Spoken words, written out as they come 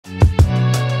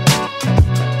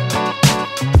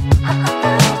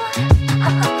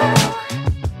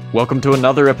Welcome to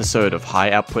another episode of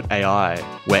High Output AI,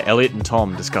 where Elliot and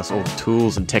Tom discuss all the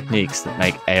tools and techniques that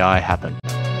make AI happen.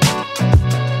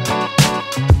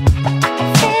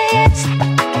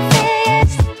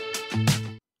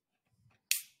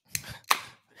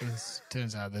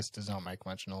 Turns out this does not make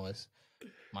much noise.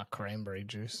 My cranberry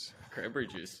juice. Cranberry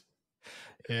juice.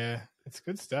 Yeah, it's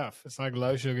good stuff. It's like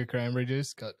low sugar cranberry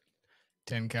juice. Got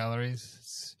 10 calories.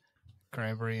 It's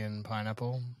cranberry and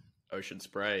pineapple. Ocean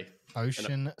spray.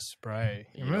 Ocean spray.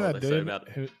 You know remember what that they say dude about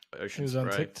who ocean was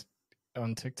spray?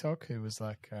 on TikTok who was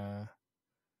like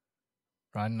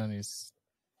riding on his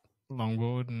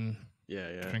longboard and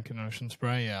Yeah. drinking ocean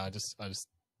spray? Yeah, I just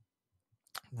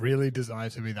really desire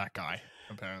to be that guy,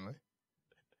 apparently.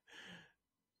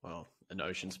 Well, an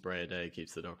ocean spray a day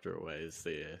keeps the doctor away is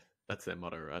that's their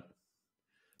motto, right?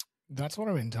 That's what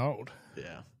I've been told.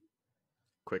 Yeah.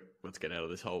 Quick, let's get out of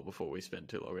this hole before we spend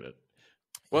too long in it.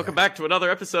 Welcome back to another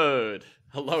episode.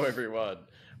 Hello, everyone.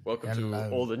 Welcome to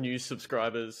all the new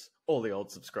subscribers, all the old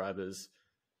subscribers,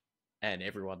 and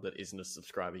everyone that isn't a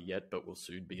subscriber yet, but will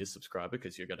soon be a subscriber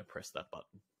because you're going to press that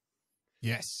button.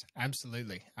 Yes,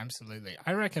 absolutely. Absolutely.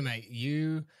 I reckon, mate,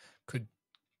 you could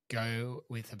go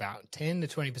with about 10 to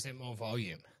 20% more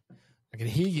volume. I can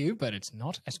hear you, but it's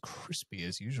not as crispy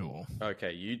as usual.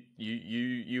 Okay,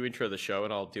 you intro the show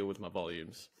and I'll deal with my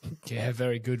volumes. Yeah,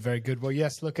 very good, very good. Well,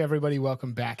 yes, look, everybody,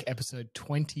 welcome back. Episode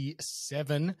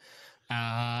 27.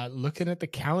 Looking at the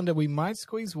calendar, we might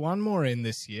squeeze one more in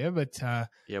this year, but...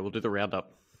 yeah, we'll do the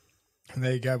roundup.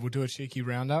 There you go. We'll do a cheeky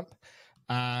roundup.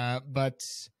 But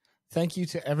thank you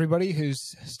to everybody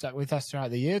who's stuck with us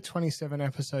throughout the year. 27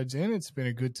 episodes in. It's been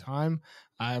a good time.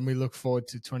 And we look forward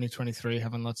to 2023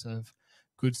 having lots of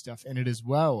good stuff in it as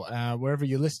well. Wherever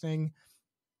you're listening,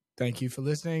 thank you for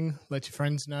listening. Let your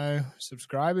friends know.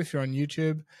 Subscribe if you're on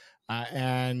YouTube.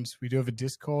 And we do have a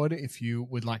Discord if you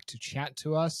would like to chat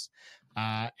to us.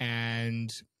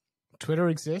 And Twitter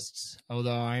exists,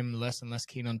 although I'm less and less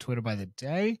keen on Twitter by the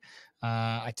day.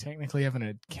 I technically have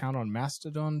an account on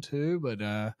Mastodon too, but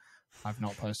I've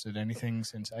not posted anything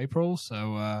since April.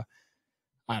 So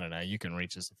I don't know. You can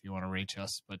reach us if you want to reach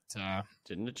us. But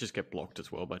didn't it just get blocked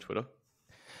as well by Twitter?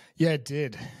 Yeah, it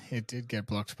did. It did get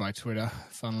blocked by Twitter,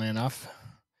 funnily enough.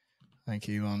 I think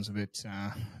Elon's a bit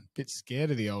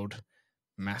scared of the old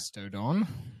Mastodon.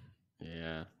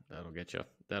 Yeah, that'll get you.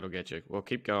 That'll get you. Well,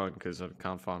 keep going because I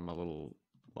can't find my little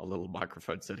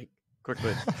microphone setting.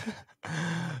 Quickly.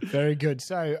 Very good.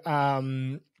 So,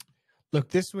 look,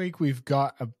 this week we've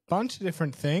got a bunch of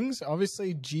different things.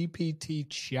 Obviously, GPT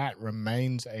chat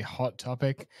remains a hot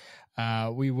topic.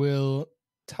 We will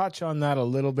touch on that a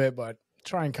little bit, but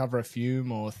try and cover a few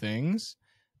more things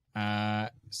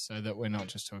so that we're not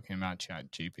just talking about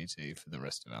ChatGPT for the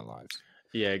rest of our lives.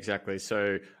 Yeah, exactly.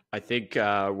 So I think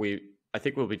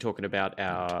we'll be talking about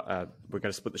we're going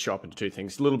to split the show up into two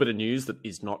things. A little bit of news that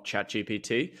is not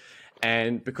ChatGPT.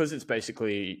 And because it's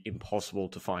basically impossible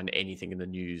to find anything in the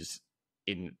news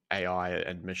in AI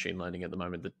and machine learning at the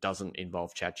moment that doesn't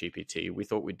involve ChatGPT, we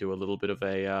thought we'd do a little bit of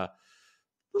an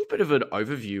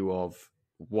overview of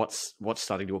what's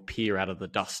starting to appear out of the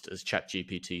dust as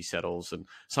ChatGPT settles and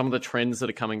some of the trends that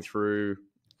are coming through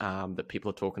that people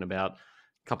are talking about.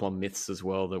 A couple of myths as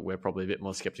well that we're probably a bit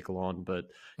more skeptical on. But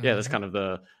yeah, that's kind of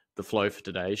the flow for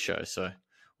today's show. So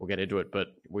we'll get into it. But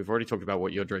we've already talked about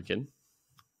what you're drinking.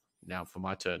 Now for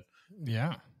my turn.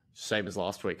 Yeah. Same as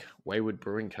last week. Wayward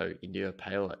Brewing Co. India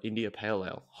Pale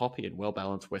Ale. Hoppy and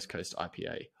well-balanced West Coast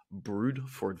IPA. Brewed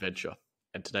for adventure.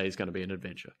 And today is going to be an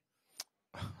adventure.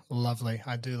 Lovely.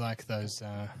 I do like those.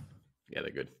 Yeah,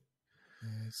 they're good.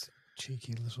 It's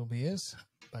cheeky little beers.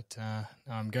 But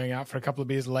I'm going out for a couple of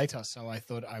beers later, so I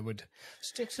thought I would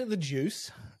stick to the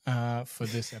juice for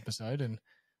this episode, and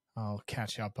I'll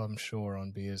catch up, I'm sure,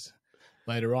 on beers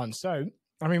later on. So,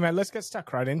 I mean, mate, let's get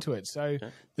stuck right into it. So,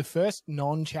 The first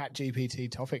non-chat GPT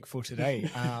topic for today,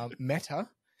 Meta,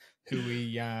 who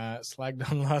we slagged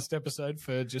on last episode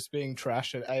for just being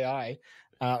trash at AI,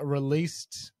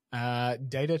 released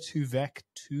data2vec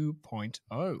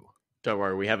 2.0. Don't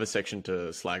worry, we have a section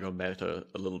to slag on Meta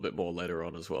a little bit more later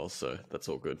on as well, so that's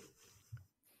all good.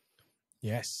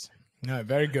 Yes. No,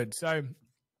 very good. So,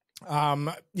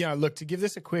 look, to give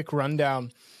this a quick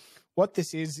rundown, what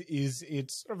this is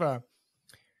it's sort of a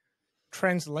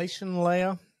translation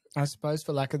layer, I suppose,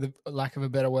 for lack of a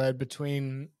better word,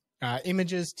 between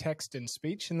images, text, and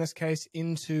speech, in this case,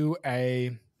 into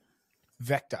a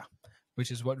vector, which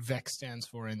is what VEC stands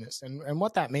for in this. And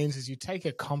what that means is you take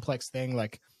a complex thing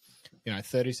like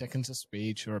 30 seconds of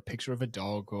speech or a picture of a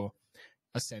dog or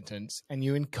a sentence, and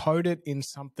you encode it in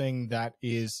something that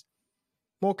is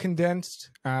more condensed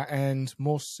and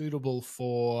more suitable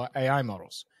for AI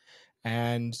models.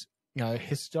 And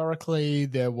historically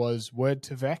there was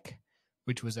word2vec,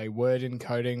 which was a word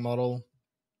encoding model.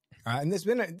 And there's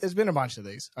been a bunch of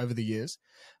these over the years.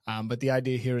 But the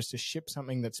idea here is to ship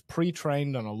something that's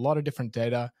pre-trained on a lot of different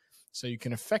data. So you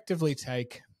can effectively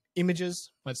take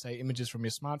images, let's say images from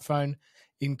your smartphone,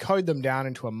 encode them down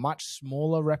into a much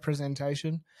smaller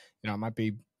representation. It might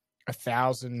be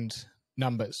 1,000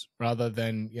 numbers rather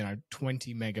than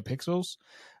 20 megapixels,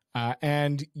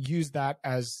 and use that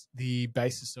as the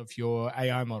basis of your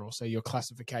AI model, so your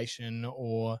classification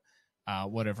or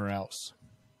whatever else.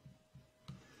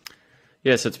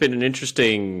 Yes, it's been an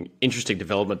interesting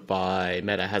development by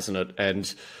Meta, hasn't it?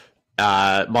 And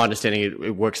my understanding,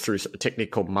 it works through a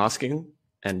technique called masking,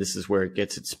 and this is where it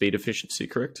gets its speed efficiency,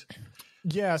 correct?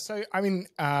 Yeah. So,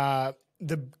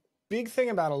 the big thing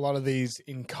about a lot of these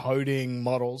encoding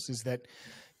models is that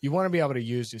you want to be able to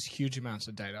use just huge amounts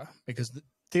of data, because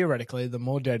theoretically, the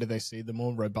more data they see, the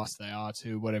more robust they are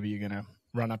to whatever you're going to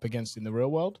run up against in the real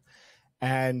world.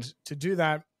 And to do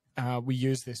that, we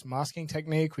use this masking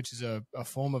technique, which is a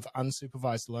form of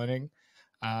unsupervised learning,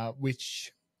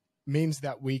 which means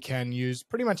that we can use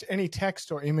pretty much any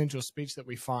text or image or speech that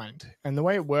we find. And the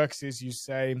way it works is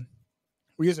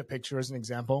we use a picture as an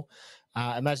example.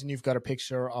 Imagine you've got a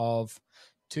picture of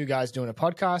two guys doing a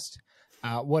podcast.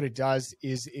 What it does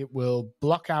is it will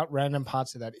block out random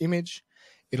parts of that image.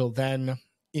 It'll then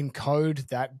encode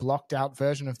that blocked out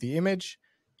version of the image,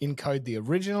 encode the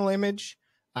original image,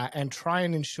 and try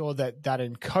and ensure that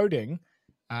encoding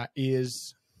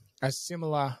is as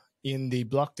similar in the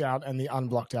blocked out and the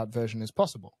unblocked out version as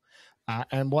possible.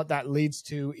 And what that leads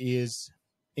to is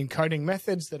encoding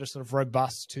methods that are sort of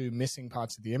robust to missing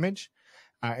parts of the image.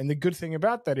 And the good thing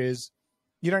about that is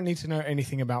you don't need to know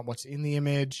anything about what's in the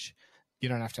image. You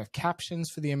don't have to have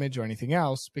captions for the image or anything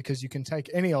else, because you can take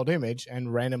any old image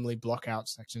and randomly block out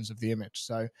sections of the image.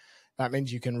 So that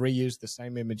means you can reuse the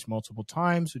same image multiple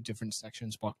times with different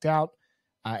sections blocked out.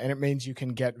 And it means you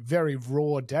can get very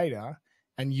raw data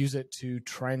and use it to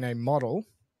train a model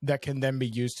that can then be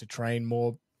used to train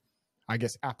more,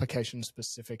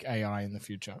 application-specific AI in the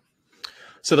future.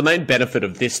 So the main benefit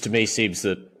of this to me seems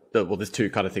that, there's two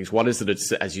kind of things. One is that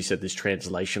it's, as you said, this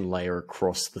translation layer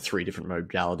across the three different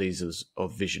modalities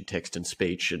of vision, text, and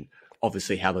speech, and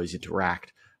obviously how those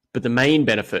interact. But the main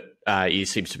benefit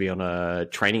seems to be on a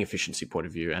training efficiency point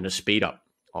of view and a speed up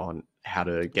on how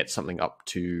to get something up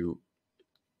to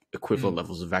equivalent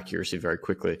levels of accuracy very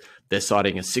quickly. They're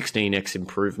citing a 16x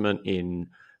improvement in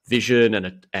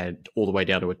vision and all the way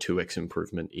down to a 2x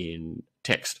improvement in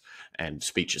text, and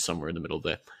speech is somewhere in the middle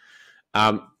there.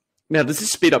 Now, does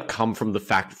this speed up come from the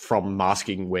fact from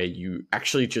masking where you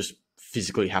actually just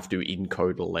physically have to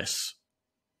encode less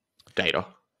data?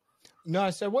 No,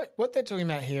 so what they're talking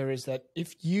about here is that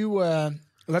if you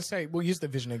let's say, we'll use the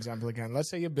vision example again. Let's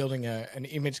say you're building an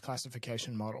image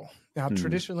classification model. Now,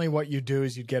 traditionally what you do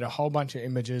is you get a whole bunch of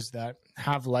images that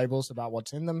have labels about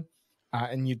what's in them,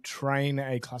 and you train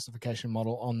a classification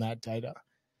model on that data.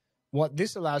 What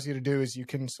this allows you to do is you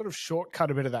can sort of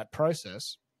shortcut a bit of that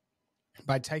process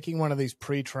by taking one of these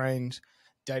pre-trained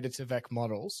data2vec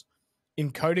models,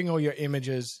 encoding all your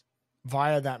images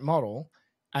via that model,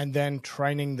 and then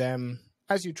training them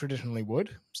as you traditionally would.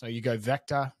 So you go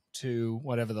vector to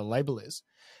whatever the label is.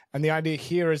 And the idea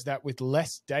here is that with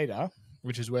less data,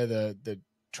 which is where the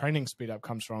training speed up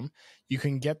comes from, you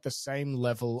can get the same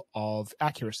level of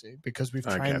accuracy, because we've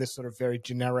trained this sort of very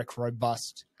generic,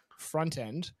 robust front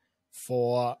end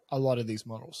for a lot of these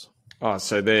models. Oh,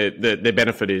 so their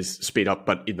benefit is speed up,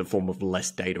 but in the form of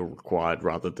less data required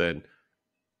rather than,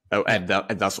 and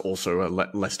thus also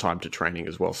less time to training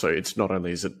as well. So it's not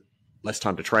only is it less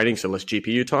time to training, so less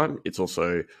GPU time, it's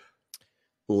also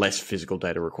less physical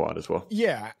data required as well.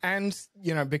 Yeah, and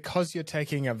because you're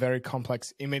taking a very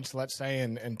complex image, let's say,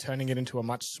 and turning it into a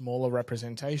much smaller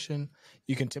representation,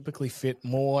 you can typically fit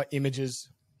more images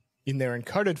in their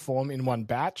encoded form in one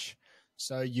batch.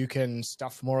 So you can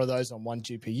stuff more of those on one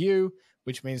GPU,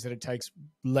 which means that it takes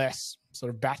less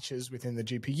sort of batches within the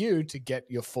GPU to get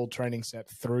your full training set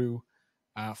through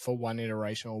for one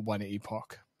iteration or one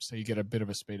epoch. So you get a bit of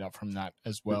a speed up from that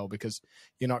as well, because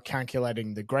you're not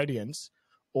calculating the gradients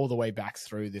all the way back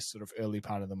through this sort of early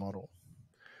part of the model.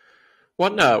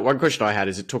 One question I had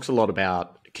is, it talks a lot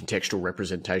about contextual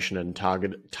representation and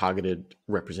targeted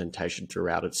representation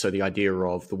throughout it. So the idea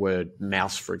of the word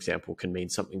mouse, for example, can mean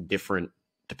something different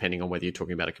depending on whether you're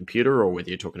talking about a computer or whether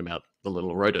you're talking about the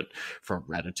little rodent from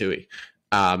Ratatouille.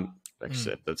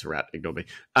 Except that's a rat, ignore me.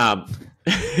 But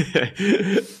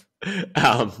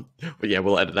yeah,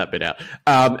 we'll edit that bit out.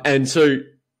 And so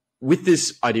with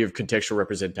this idea of contextual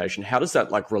representation, how does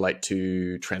that like relate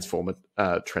to transformers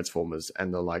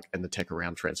and the tech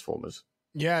around transformers?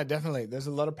 Yeah, definitely. There's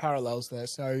a lot of parallels there.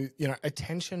 So,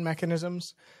 attention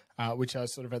mechanisms, which are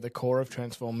sort of at the core of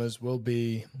transformers, will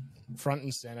be front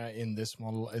and center in this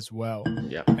model as well.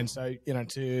 Yeah. And so,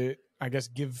 to, I guess,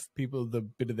 give people the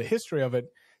bit of the history of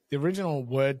it, the original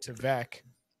word2vec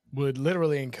would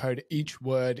literally encode each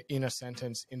word in a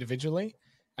sentence individually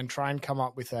and try and come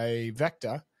up with a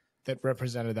vector that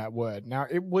represented that word. Now,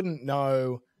 it wouldn't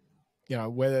know,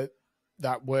 whether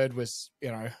that word was,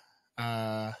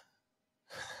 I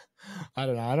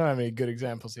don't know. I don't have any good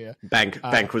examples here.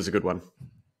 Bank was a good one,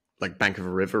 like bank of a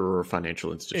river or a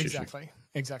financial institution.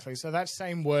 Exactly. So that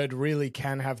same word really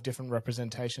can have different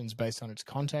representations based on its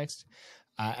context.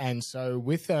 And so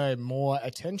with a more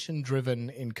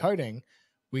attention-driven encoding,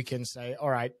 we can say, all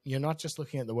right, you're not just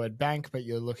looking at the word bank, but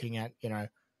you're looking at,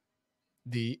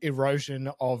 the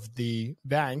erosion of the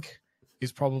bank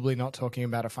is probably not talking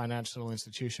about a financial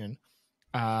institution.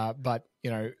 But,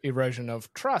 erosion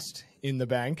of trust in the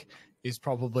bank is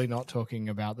probably not talking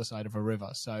about the side of a river.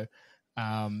 So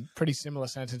pretty similar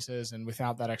sentences. And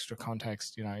without that extra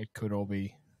context, it could all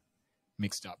be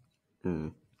mixed up.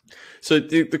 Mm. So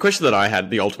the question that I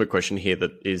had, the ultimate question here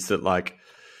is that like,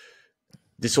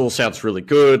 this all sounds really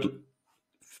good,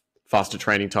 faster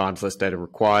training times, less data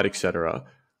required, etc.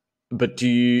 But do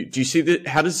you see that?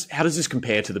 How does this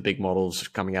compare to the big models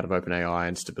coming out of OpenAI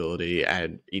and Stability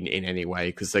and in any way?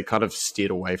 Because they kind of steered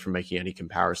away from making any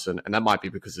comparison, and that might be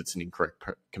because it's an incorrect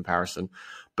comparison.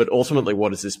 But ultimately, what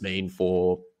does this mean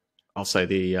for, I'll say,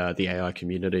 the AI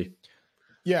community?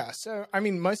 Yeah. So I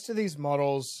mean, most of these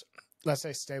models, let's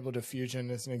say Stable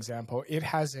Diffusion as an example, it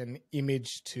has an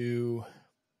image to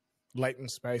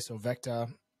latent space or vector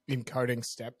encoding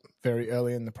step very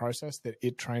early in the process that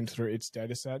it trained through its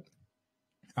data set.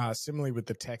 Similarly with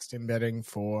the text embedding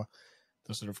for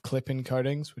the sort of clip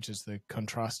encodings, which is the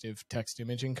contrastive text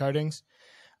image encodings.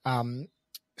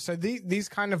 So these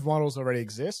kind of models already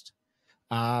exist.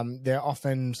 They're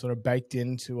often sort of baked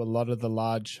into a lot of the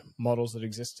large models that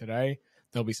exist today.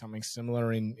 There'll be something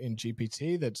similar in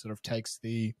GPT that sort of takes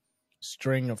the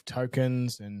string of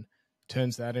tokens and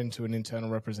turns that into an internal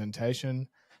representation.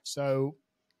 So,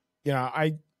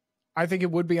 I think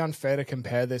it would be unfair to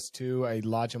compare this to a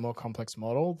larger, more complex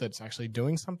model that's actually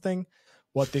doing something.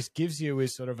 What this gives you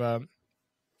is sort of a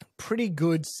pretty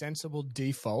good, sensible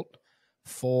default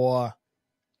for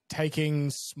taking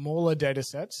smaller data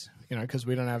sets, because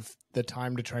we don't have the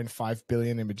time to train 5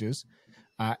 billion images,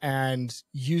 and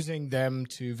using them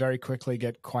to very quickly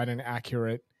get quite an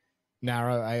accurate,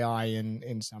 narrow AI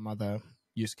in some other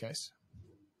use case.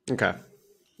 Okay.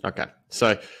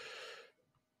 So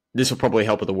this will probably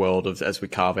help with the world of as we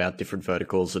carve out different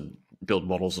verticals and build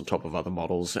models on top of other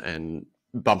models and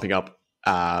bumping up,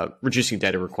 reducing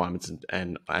data requirements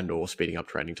and or speeding up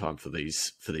training time for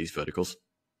these verticals.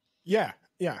 Yeah.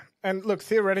 And look,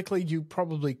 theoretically, you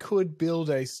probably could build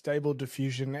a Stable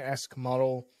Diffusion-esque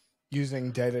model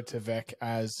using data2vec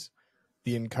as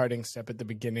the encoding step at the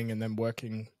beginning and then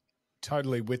working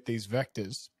totally with these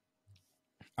vectors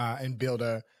and build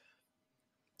a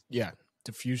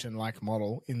diffusion-like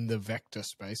model in the vector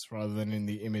space rather than in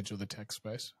the image or the text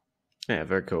space. Yeah,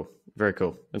 very cool.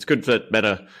 It's good that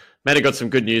Meta got some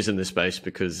good news in this space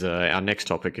because our next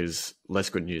topic is less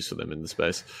good news for them in the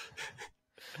space.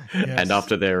 Yes. And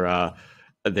after their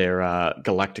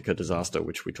Galactica disaster,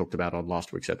 which we talked about on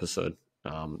last week's episode,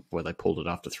 where they pulled it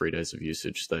after 3 days of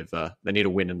usage, they need a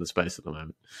win in the space at the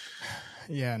moment.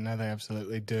 Yeah, no, they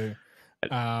absolutely do.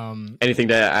 Anything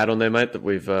to add on there, mate,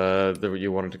 that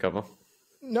you wanted to cover?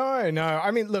 No.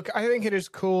 I mean, look, I think it is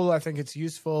cool. I think it's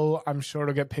useful. I'm sure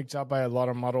it'll get picked up by a lot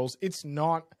of models. It's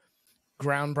not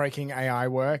groundbreaking AI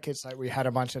work. It's like we had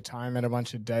a bunch of time and a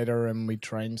bunch of data and we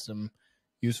trained some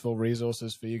useful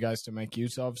resources for you guys to make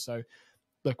use of. So,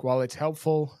 look, while it's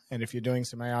helpful, and if you're doing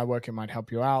some AI work, it might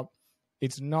help you out,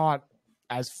 it's not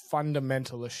as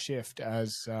fundamental a shift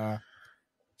as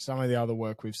some of the other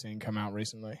work we've seen come out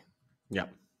recently. Yeah.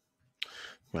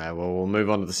 Well, we'll move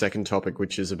on to the second topic,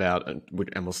 which is about, and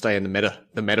we'll stay in the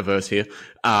metaverse here.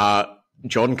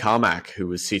 John Carmack, who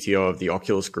was CTO of the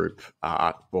Oculus Group,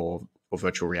 or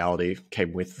virtual reality,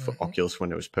 came with Oculus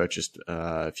when it was purchased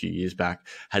a few years back,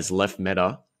 has left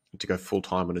Meta to go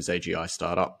full-time on his AGI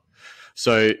startup.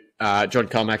 So John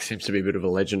Carmack seems to be a bit of a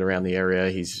legend around the area.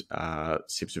 He's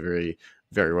seems to be very,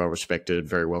 very well respected,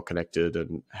 very well connected,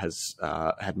 and has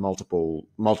had multiple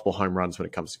home runs when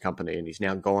it comes to company. And he's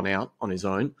now gone out on his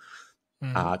own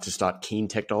to start Keen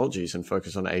Technologies and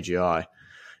focus on AGI.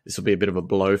 this will be a bit of a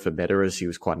blow for Meta, as he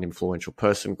was quite an influential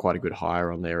person, quite a good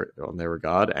hire on their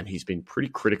regard, and he's been pretty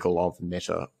critical of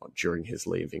Meta during his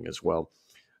leaving as well,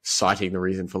 citing the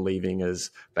reason for leaving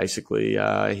as basically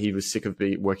he was sick of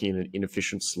working in an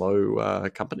inefficient, slow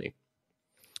company.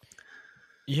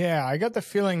 Yeah, I got the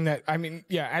feeling that, I mean,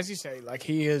 yeah, as you say, like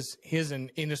he is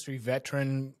an industry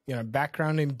veteran, you know,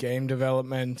 background in game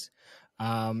development, you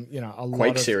know, a Quake lot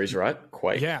of series, right?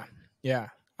 Quake. Yeah.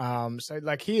 So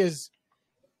like he is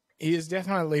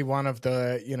definitely one of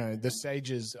the, you know, the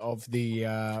sages of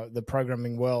the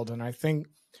programming world. And I think,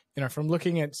 you know, from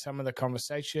looking at some of the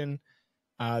conversation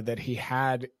that he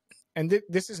had, and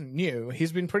this isn't new,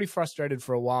 he's been pretty frustrated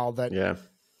for a while that,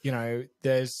 you know,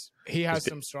 he has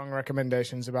some strong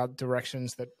recommendations about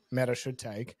directions that Meta should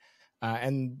take,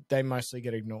 and they mostly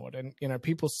get ignored. And, you know,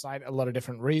 people cite a lot of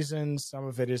different reasons. Some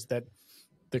of it is that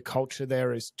the culture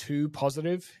there is too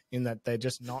positive in that they're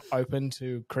just not open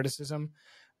to criticism.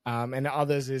 And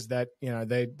others is that, you know,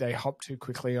 they hop too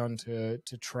quickly onto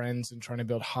trends and trying to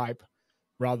build hype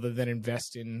rather than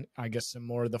invest in, I guess, some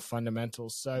more of the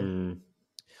fundamentals. So,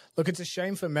 look, it's a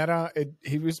shame for Meta.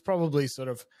 He was probably sort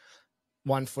of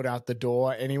 1 foot out the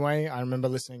door anyway. I remember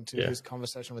listening to his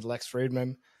conversation with Lex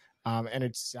Friedman, and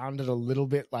it sounded a little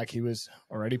bit like he was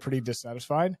already pretty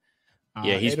dissatisfied.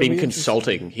 He's been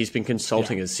consulting. He's been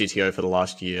consulting as CTO for the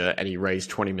last year, and he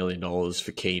raised $20 million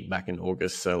for Keen back in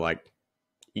August. So, like,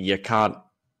 you can't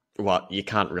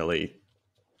really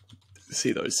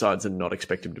see those signs and not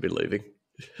expect him to be leaving.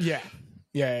 Yeah,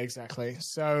 exactly.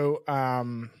 So,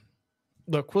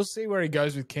 look, we'll see where he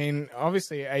goes with Keen.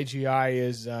 Obviously, AGI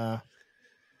is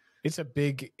it's a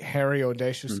big, hairy,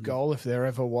 audacious goal if there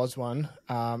ever was one.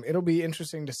 It'll be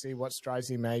interesting to see what strides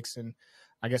he makes, and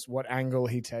I guess what angle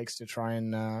he takes to try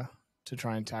and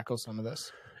tackle some of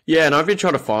this. Yeah, and I've been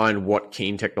trying to find what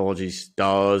Keen Technologies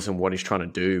does and what he's trying to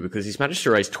do, because he's managed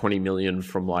to raise 20 million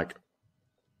from like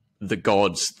the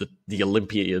gods, the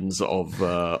Olympians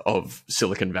of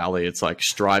Silicon Valley. It's like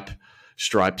Stripe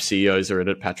CEOs are in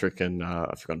it. Patrick and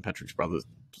I've forgotten Patrick's brother's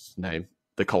name.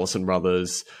 The Collison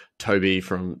brothers, Toby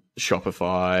from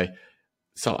Shopify.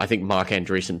 So I think Mark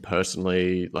Andreessen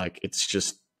personally, like it's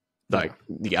just like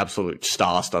the absolute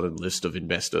star-studded list of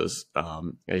investors.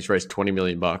 And he's raised $20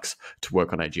 million to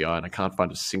work on AGI, and I can't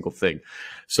find a single thing.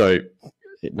 So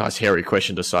nice hairy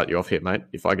question to start you off here, mate.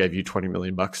 If I gave you $20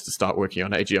 million to start working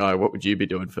on AGI, what would you be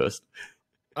doing first?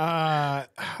 I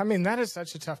mean, that is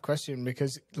such a tough question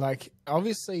because, like,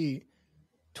 obviously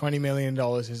 $20 million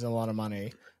is a lot of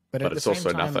money. But at the same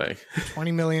time, nothing.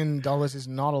 $20 million is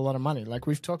not a lot of money. Like,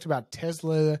 we've talked about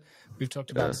Tesla, we've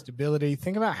talked about stability.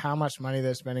 Think about how much money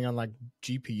they're spending on, like,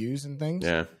 GPUs and things.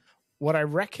 Yeah. What I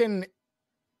reckon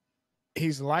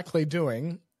he's likely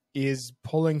doing is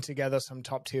pulling together some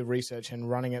top-tier research and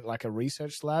running it like a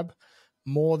research lab,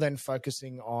 more than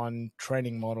focusing on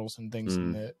training models and things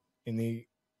in the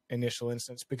initial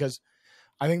instance. Because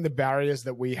I think the barriers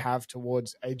that we have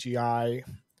towards AGI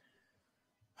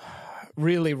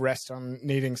really rest on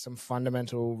needing some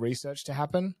fundamental research to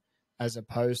happen, as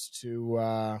opposed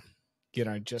to,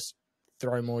 just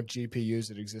throw more GPUs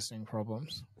at existing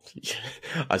problems.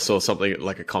 I saw something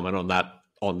like a comment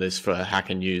on this for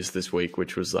Hacker News this week,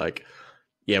 which was like,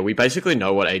 yeah, we basically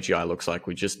know what AGI looks like.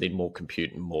 We just need more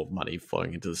compute and more money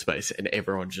flowing into the space. And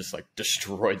everyone just like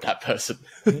destroyed that person.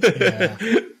 Yeah.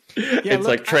 It's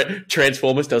look, like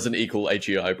Transformers doesn't equal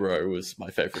AGI, bro, was my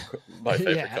favorite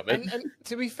comment. And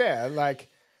to be fair, like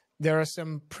there are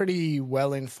some pretty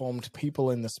well-informed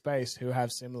people in the space who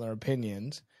have similar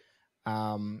opinions.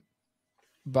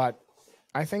 But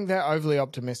I think they're overly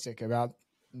optimistic about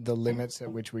the limits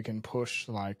at which we can push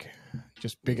like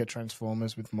just bigger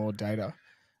Transformers with more data.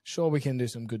 Sure, we can do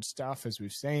some good stuff as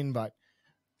we've seen, but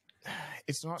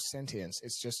it's not sentience.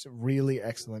 It's just really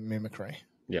excellent mimicry.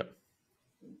 Yep.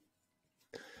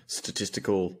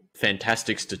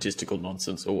 Fantastic statistical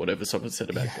nonsense, or whatever someone said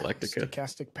about Galactica.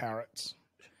 Stochastic parrots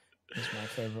is my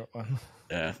favorite one.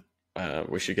 Yeah.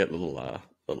 We should get little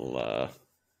what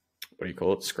do you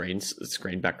call it?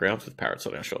 Screen backgrounds with parrots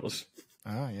on our shoulders.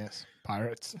 Ah, yes.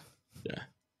 Pirates.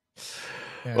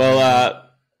 Yeah. Well,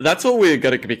 that's all we're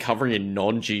going to be covering in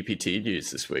non-GPT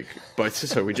news this week.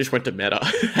 So we just went to Meta,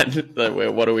 and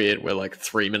what are we in? We're like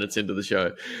 3 minutes into the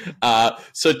show.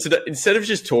 So today, instead of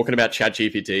just talking about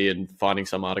ChatGPT and finding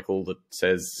some article that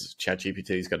says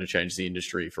ChatGPT is going to change the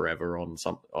industry forever on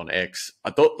X,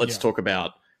 I thought let's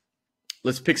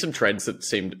pick some trends that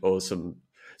seemed, or some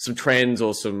trends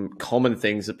or some common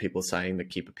things that people are saying that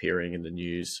keep appearing in the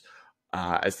news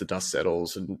as the dust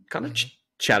settles, and kind of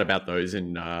chat about those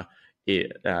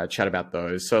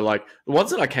So like the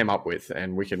ones that I came up with,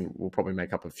 and we'll probably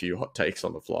make up a few hot takes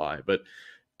on the fly, but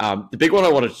The big one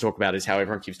I wanted to talk about is how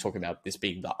everyone keeps talking about this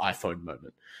being the iPhone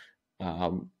moment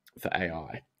for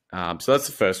AI. So that's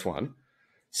the first one.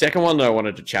 Second one that I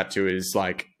wanted to chat to is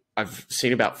like, I've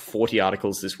seen about 40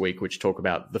 articles this week which talk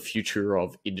about the future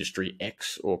of industry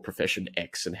X or profession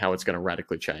X and how it's going to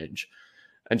radically change.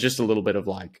 And just a little bit of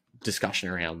like discussion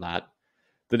around that.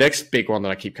 The next big one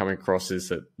that I keep coming across is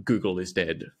that Google is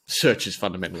dead. Search is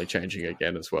fundamentally changing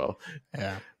again as well.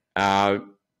 Yeah.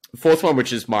 Fourth one,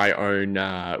 which is my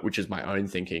own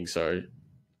thinking. So,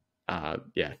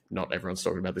 yeah, not everyone's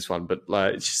talking about this one, but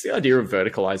it's just the idea of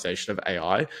verticalization of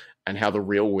AI and how the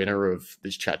real winner of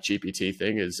this ChatGPT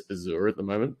thing is Azure at the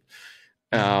moment.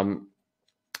 And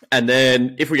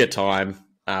then, if we get time,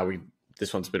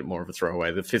 this one's a bit more of a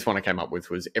throwaway. The fifth one I came up with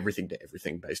was everything to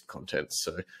everything based content.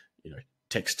 So,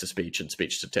 text to speech and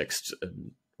speech to text,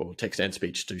 or text and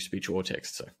speech to speech or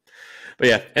text. So, but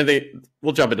yeah, and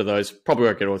we'll jump into those. Probably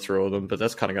won't get all through all of them, but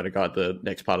that's kind of going to guide the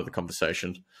next part of the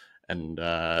conversation. And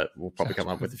we'll probably come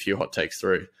up with a few hot takes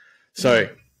through. So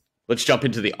let's jump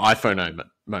into the iPhone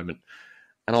moment.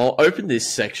 And I'll open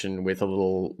this section with a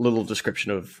little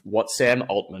description of what Sam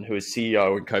Altman, who is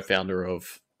CEO and co-founder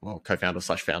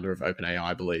 / founder of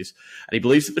OpenAI, believes. And he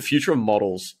believes that the future of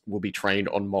models will be trained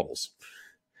on models.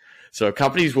 So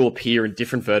companies will appear in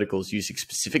different verticals using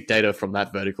specific data from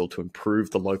that vertical to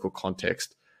improve the local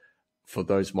context for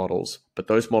those models. But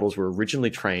those models were originally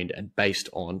trained and based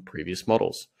on previous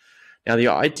models. Now, the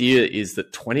idea is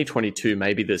that 2022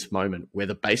 may be this moment where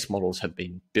the base models have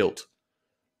been built.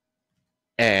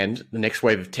 And the next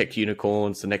wave of tech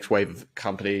unicorns, the next wave of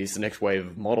companies, the next wave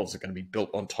of models are going to be built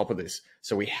on top of this.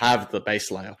 So we have the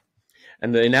base layer.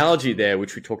 And the analogy there,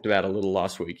 which we talked about a little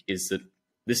last week, is that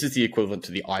this is the equivalent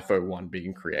to the iPhone 1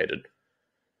 being created.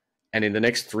 And in the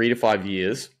next 3 to 5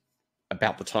 years,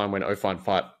 about the time when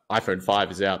iPhone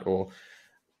 5 is out, or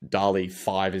DALL-E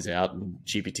 5 is out and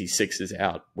GPT-6 is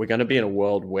out, we're going to be in a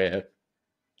world where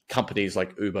companies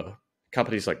like Uber,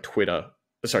 companies like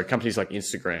companies like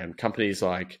Instagram, companies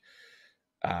like,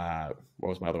 what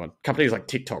was my other one? Companies like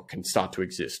TikTok can start to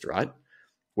exist, right?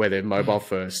 Where they're mobile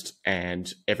first and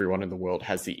everyone in the world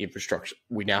has the infrastructure.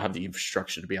 We now have the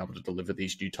infrastructure to be able to deliver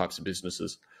these new types of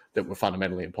businesses that were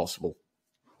fundamentally impossible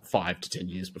 5 to 10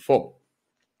 years before.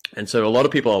 And so a lot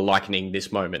of people are likening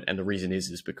this moment. And the reason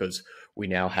is because we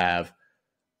now have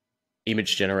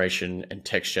image generation and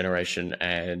text generation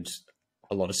and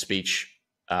a lot of speech.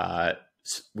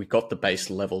 We got the base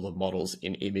level of models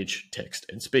in image, text,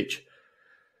 and speech.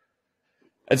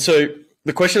 And so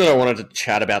the question that I wanted to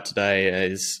chat about today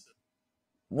is,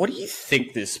 what do you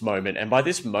think this moment, and by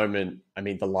this moment, I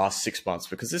mean the last 6 months,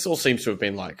 because this all seems to have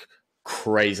been like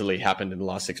crazily happened in the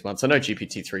last 6 months. I know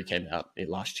GPT-3 came out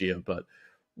last year, but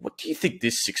what do you think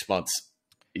this 6 months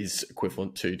is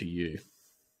equivalent to you?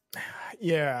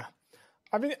 Yeah,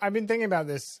 I've been thinking about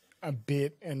this a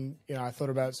bit, and I thought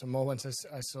about it some more once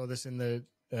I saw this in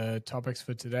the topics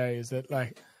for today. Is that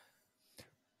like,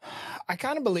 I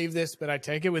kind of believe this, but I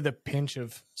take it with a pinch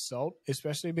of salt,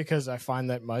 especially because I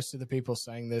find that most of the people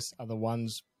saying this are the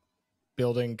ones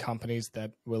building companies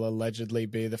that will allegedly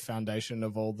be the foundation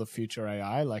of all the future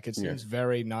AI. Like, it seems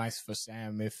very nice for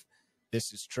Sam if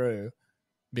this is true,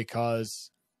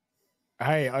 because,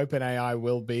 hey, OpenAI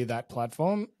will be that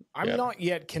platform. I'm not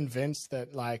yet convinced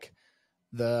that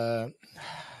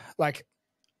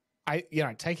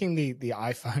taking the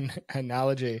iPhone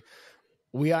analogy,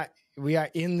 we are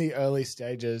in the early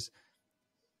stages.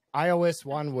 iOS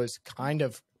 1 was kind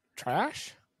of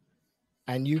trash,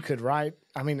 and you could write,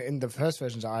 I mean, in the first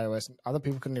versions of iOS, other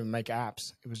people couldn't even make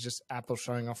apps. It was just Apple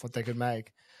showing off what they could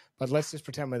make. But let's just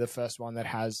pretend we're the first one that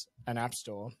has an app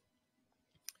store.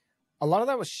 A lot of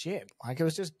that was shit. Like, it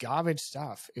was just garbage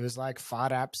stuff. It was like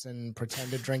fart apps and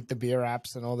pretend to drink the beer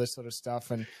apps and all this sort of stuff.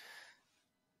 And,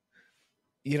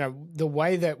 the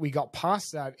way that we got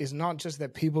past that is not just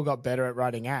that people got better at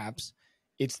writing apps.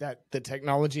 It's that the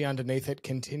technology underneath it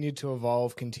continued to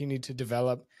evolve, continued to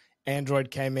develop.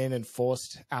 Android came in and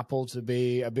forced Apple to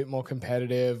be a bit more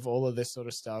competitive, all of this sort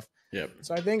of stuff. Yep.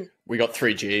 So I think we got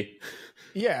 3G.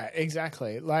 Yeah,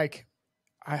 exactly. Like,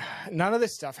 none of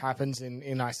this stuff happens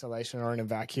in isolation or in a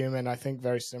vacuum. And I think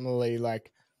very similarly,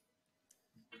 like,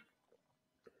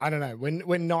 I don't know,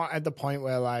 we're not at the point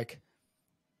where, like,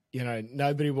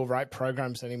 nobody will write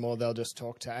programs anymore. They'll just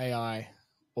talk to AI,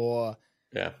 or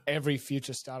every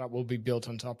future startup will be built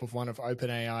on top of one of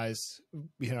OpenAI's,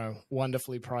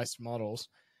 wonderfully priced models.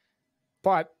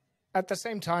 But at the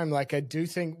same time, like, I do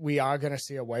think we are going to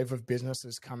see a wave of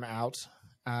businesses come out,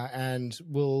 and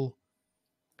we'll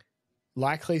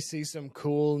likely see some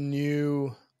cool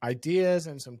new ideas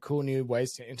and some cool new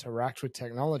ways to interact with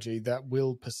technology that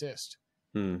will persist.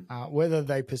 Whether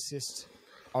they persist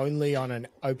only on an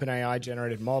OpenAI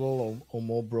generated model or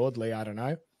more broadly, I don't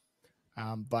know.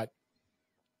 But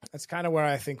that's kind of where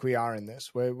I think we are in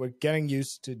this. We're getting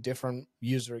used to different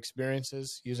user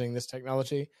experiences using this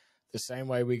technology, the same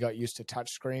way we got used to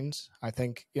touchscreens. I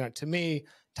think, to me,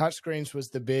 touchscreens was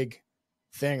the big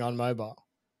thing on mobile.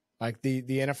 Like the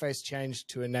interface changed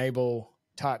to enable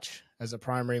touch as a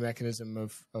primary mechanism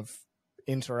of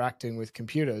interacting with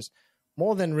computers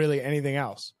more than really anything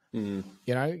else. You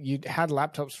had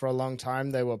laptops for a long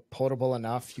time. They were portable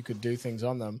enough. You could do things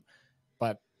on them.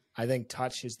 But I think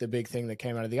touch is the big thing that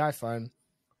came out of the iPhone.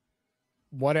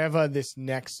 Whatever this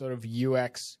next sort of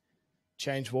UX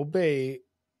change will be,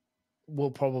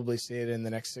 we'll probably see it in the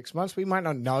next 6 months. We might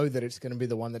not know that it's going to be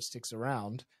the one that sticks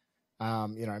around.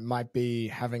 It might be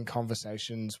having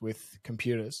conversations with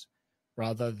computers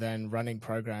rather than running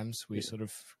programs. We sort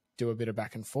of do a bit of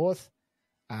back and forth.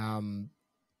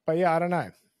 But yeah, I don't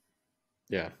know.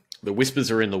 Yeah, the whispers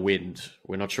are in the wind.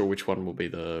 We're not sure which one will be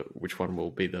the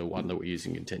one that we're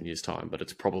using in 10 years' time, but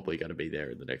it's probably going to be there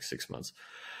in the next 6 months.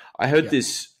 I heard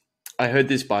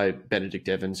this by Benedict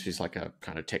Evans, who's like a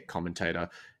kind of tech commentator.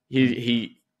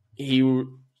 He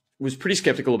was pretty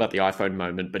skeptical about the iPhone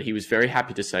moment, but he was very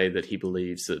happy to say that he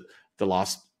believes that the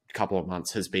last couple of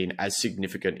months has been as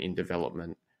significant in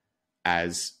development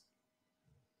as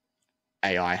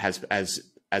AI has,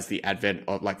 as the advent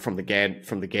of, like, from the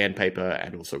GAN paper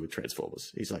and also with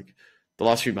transformers. He's like, the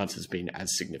last few months has been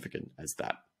as significant as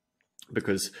that,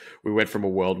 because we went from a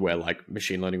world where like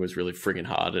machine learning was really friggin'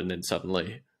 hard, and then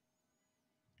suddenly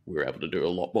we were able to do a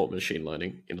lot more machine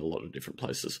learning in a lot of different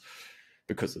places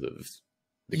because of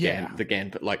the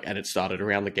GAN, like, and it started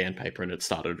around the GAN paper,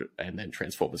 and then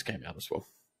transformers came out as well.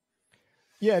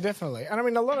 Yeah, definitely. And I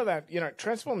mean, a lot of that,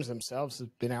 Transformers themselves have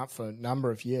been out for a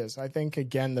number of years. I think,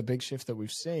 again, the big shift that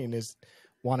we've seen is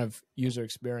one of user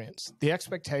experience. The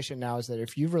expectation now is that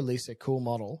if you release a cool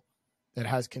model that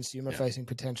has consumer-facing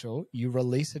potential, you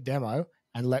release a demo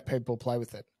and let people play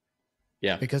with it.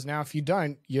 Yeah. Because now if you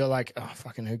don't, you're like, oh,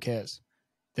 fucking who cares?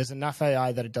 There's enough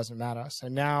AI that it doesn't matter. So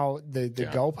now the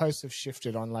goalposts have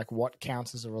shifted on like what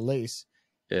counts as a release,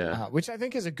 which I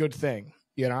think is a good thing.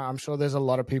 I'm sure there's a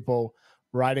lot of people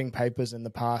writing papers in the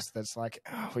past that's like,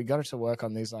 oh, we got it to work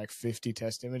on these like 50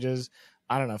 test images.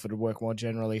 I don't know if it would work more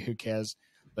generally. Who cares?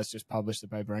 Let's just publish the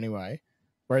paper anyway.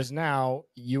 Whereas now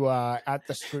you are at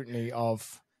the scrutiny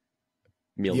of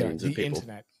millions of the people.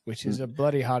 internet, which is a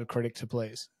bloody hard critic to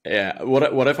please. Yeah.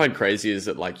 What I find crazy is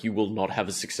that like you will not have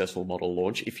a successful model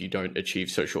launch if you don't achieve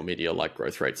social media like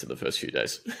growth rates in the first few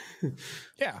days.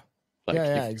 Yeah.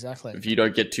 Like exactly. If you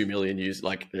don't get 2 million users,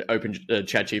 like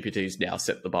ChatGPT's now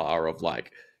set the bar of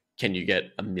like, can you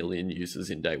get 1 million users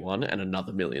in day one and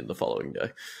another million the following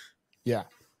day? Yeah,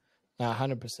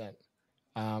 100%.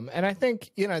 And I think,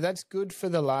 that's good for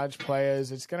the large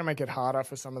players. It's going to make it harder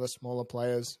for some of the smaller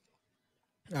players,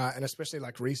 and especially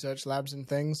like research labs and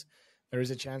things. There is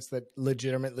a chance that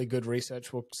legitimately good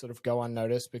research will sort of go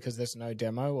unnoticed because there's no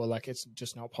demo, or like it's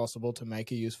just not possible to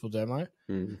make a useful demo.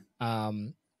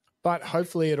 But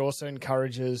hopefully it also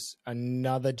encourages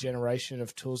another generation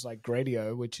of tools like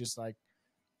Gradio, which is like,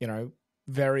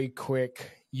 very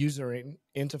quick user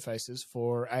interfaces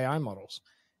for AI models.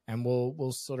 And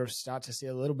we'll sort of start to see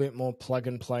a little bit more plug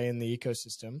and play in the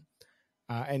ecosystem.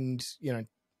 And,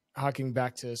 harking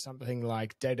back to something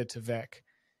like data2vec,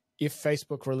 if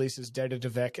Facebook releases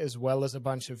data2vec as well as a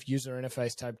bunch of user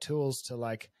interface type tools to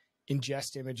like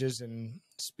ingest images and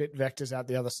spit vectors out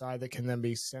the other side that can then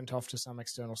be sent off to some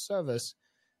external service,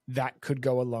 that could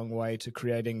go a long way to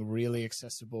creating really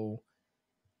accessible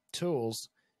tools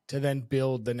to then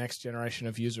build the next generation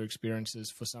of user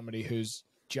experiences for somebody who's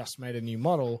just made a new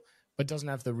model but doesn't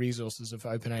have the resources of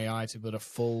OpenAI to build a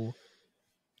full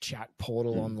chat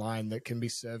portal online that can be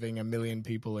serving 1 million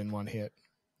people in one hit.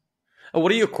 And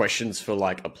what are your questions for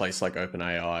like a place like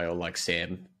OpenAI or like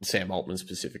Sam Altman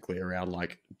specifically around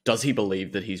like, does he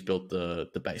believe that he's built the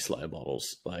base layer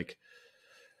models? Like,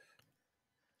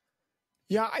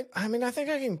 yeah, I mean, I think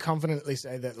I can confidently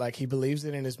say that like he believes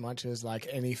it in as much as like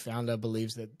any founder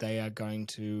believes that they are going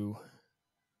to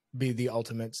be the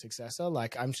ultimate successor.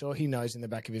 Like I'm sure he knows in the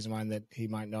back of his mind that he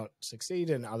might not succeed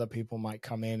and other people might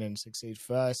come in and succeed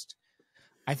first.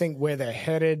 I think where they're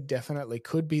headed definitely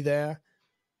could be there.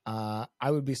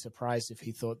 I would be surprised if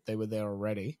he thought they were there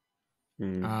already.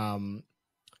 But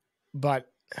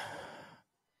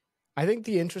I think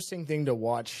the interesting thing to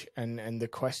watch and the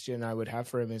question I would have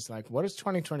for him is like, what does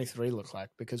 2023 look like?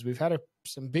 Because we've had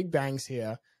some big bangs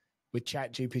here with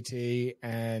ChatGPT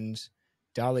and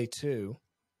DALL-E 2.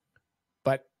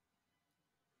 But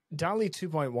DALI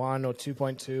 2.1 or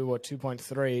 2.2 or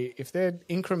 2.3, if they're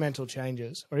incremental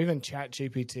changes, or even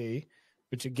ChatGPT,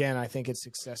 which again, I think its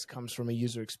success comes from a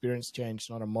user experience change,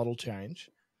 not a model change.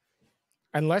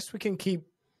 Unless we can keep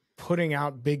putting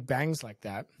out big bangs like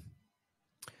that,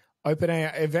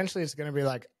 OpenAI, eventually it's going to be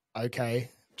like, okay,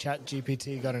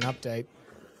 ChatGPT got an update.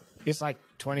 It's like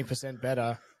 20%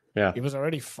 better. Yeah. It was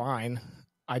already fine.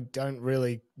 I don't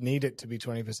really need it to be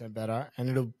 20% better, and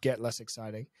it'll get less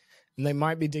exciting. And they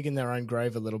might be digging their own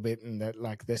grave a little bit, and that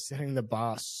like they're setting the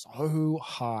bar so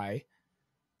high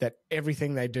that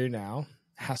everything they do now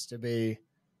has to be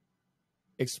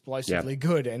explosively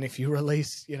good. And if you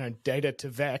release,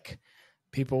 data2vec,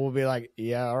 people will be like,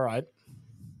 yeah, all right.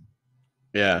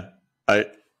 Yeah. I've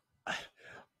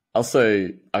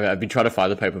been trying to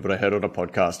find the paper, but I heard on a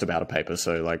podcast about a paper,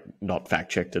 so like not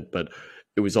fact checked it, but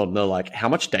it was on the like, how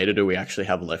much data do we actually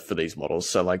have left for these models?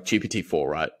 So like GPT-4,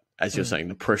 right? As you're saying,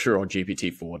 the pressure on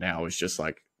GPT-4 now is just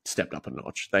like stepped up a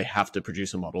notch. They have to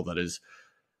produce a model that is,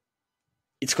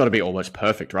 it's got to be almost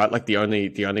perfect, right? Like the only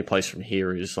place from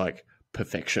here is like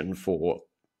perfection for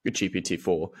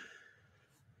GPT-4.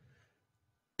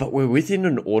 But we're within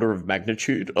an order of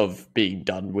magnitude of being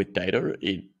done with data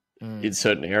in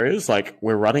certain areas. Like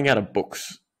we're running out of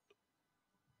books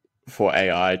for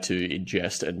AI to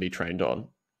ingest and be trained on.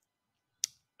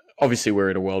 Obviously, we're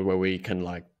in a world where we can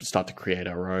like start to create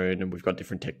our own, and we've got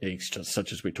different techniques, just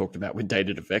such as we talked about with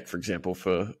data2vec, for example,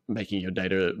 for making your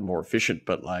data more efficient.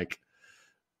 But like,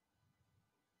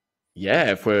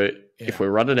 yeah, if we're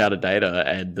running out of data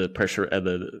and the pressure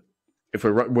and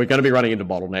we're going to be running into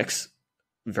bottlenecks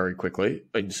very quickly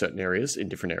in certain areas, in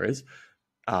different areas,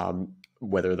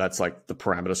 whether that's like the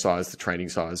parameter size, the training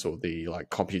size, or the like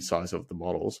compute size of the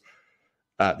models,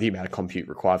 the amount of compute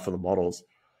required for the models,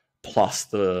 plus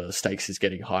the stakes is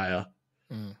getting higher.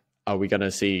 Are we going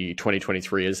to see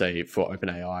 2023 for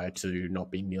OpenAI to not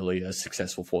be nearly as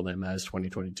successful for them as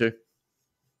 2022?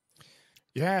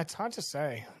 Yeah, it's hard to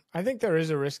say. I think there is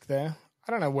a risk there.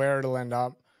 I don't know where it'll end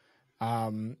up.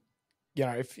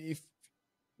 If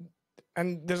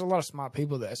and there's a lot of smart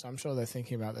people there, so I'm sure they're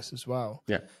thinking about this as well.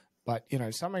 Yeah. But,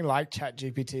 something like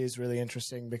ChatGPT is really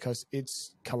interesting because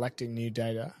it's collecting new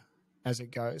data as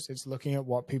it goes. It's looking at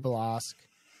what people ask.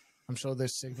 I'm sure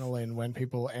there's signal in when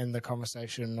people end the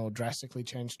conversation or drastically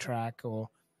change track or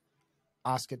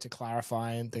ask it to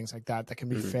clarify and things like that can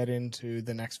be fed into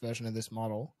the next version of this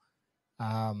model.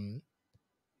 But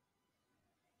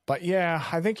yeah,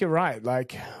 I think you're right.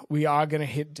 Like we are going to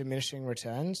hit diminishing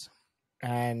returns,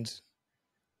 and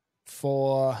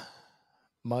for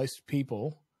most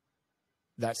people,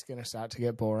 that's going to start to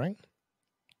get boring.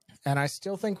 And I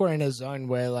still think we're in a zone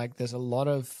where like there's a lot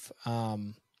of,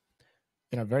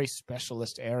 very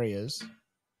specialist areas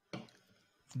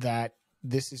that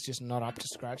this is just not up to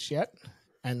scratch yet.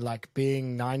 And like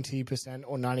being 90%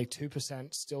 or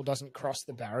 92% still doesn't cross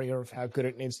the barrier of how good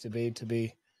it needs to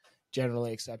be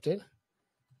generally accepted.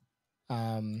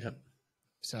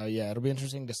 So yeah, it'll be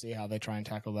interesting to see how they try and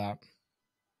tackle that.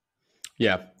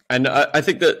 Yeah. And I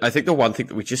think the one thing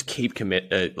that we just keep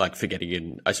forgetting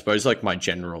in, I suppose, like my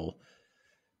general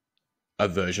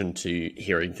aversion to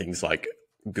hearing things like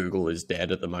Google is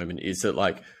dead at the moment is that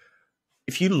like,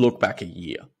 if you look back a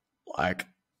year, like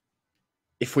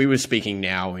if we were speaking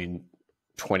now on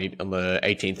the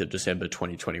 18th of December,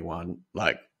 2021,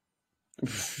 like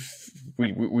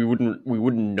we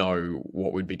wouldn't know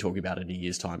what we'd be talking about in a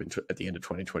year's time at the end of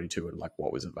 2022 and like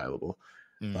what was available.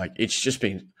 Like it's just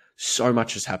been so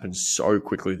much has happened so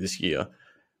quickly this year.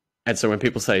 And so when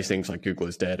people say things like Google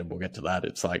is dead, and we'll get to that,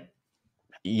 it's like,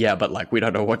 yeah, but like we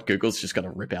don't know what Google's just going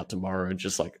to rip out tomorrow and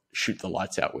just like shoot the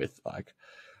lights out with. Like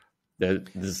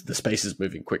the space is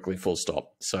moving quickly, full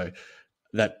stop. So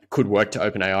that could work to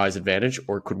OpenAI's advantage,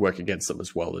 or it could work against them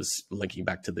as well, as linking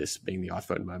back to this being the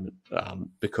iPhone moment,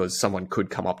 because someone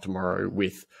could come up tomorrow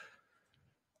with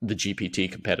the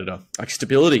GPT competitor. Like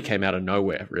stability came out of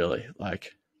nowhere, really.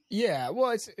 Like, yeah,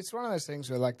 well, it's one of those things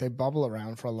where like they bubble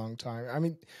around for a long time. I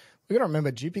mean, we got to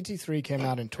remember GPT-3 came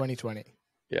out in 2020.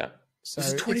 Yeah. So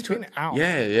it's been out.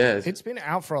 Yeah. It's been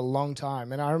out for a long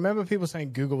time. And I remember people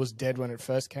saying Google was dead when it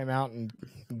first came out, and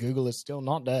Google is still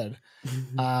not dead.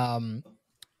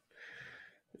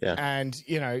 Yeah. And,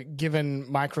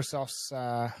 given Microsoft's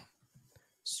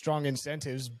strong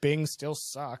incentives, Bing still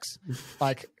sucks.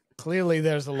 Like, clearly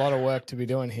there's a lot of work to be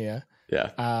doing here. Yeah.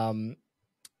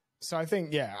 So I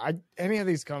think, any of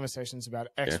these conversations about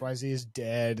XYZ is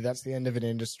dead, that's the end of an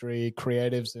industry,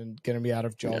 creatives are going to be out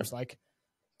of jobs. Like,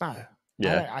 no.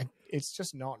 Yeah. It's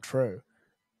just not true.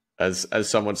 As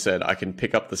someone said, I can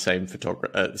pick up the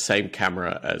same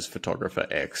camera as photographer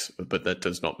X, but that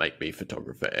does not make me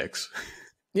photographer X.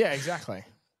 Yeah, exactly.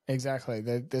 Exactly.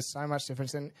 There's so much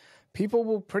difference, and people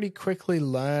will pretty quickly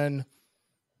learn.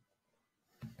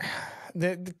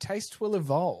 The taste will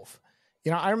evolve.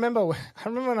 You know, I remember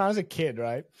when I was a kid,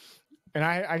 right? And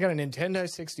I got a Nintendo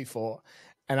 64,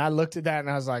 and I looked at that and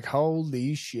I was like,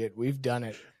 "Holy shit, we've done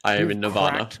it! I am We've in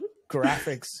Nirvana. cracked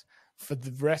graphics for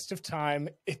the rest of time."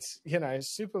 It's, you know,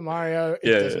 Super Mario. It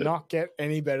Yeah. does not get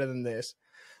any better than this.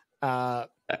 Now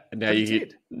But it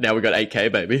did. now we got 8K,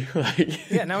 baby.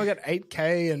 Like, Yeah, now we got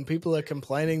 8K, and people are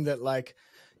complaining that, like,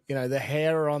 you know, the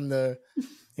hair on the,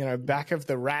 you know, back of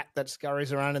the rat that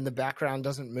scurries around in the background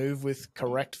doesn't move with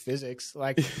correct physics.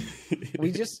 Like,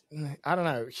 we just, I don't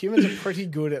know. Humans are pretty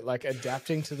good at, like,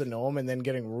 adapting to the norm and then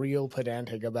getting real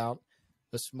pedantic about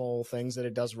the small things that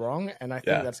it does wrong. And I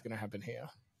think that's going to happen here.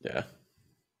 Yeah.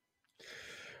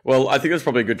 Well, I think that's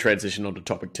probably a good transition onto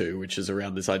topic 2, which is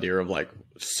around this idea of like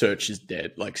search is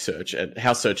dead, like search, and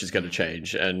how search is going to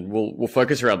change. And we'll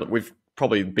focus around that. We've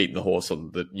probably beaten the horse on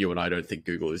that. You and I don't think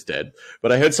Google is dead,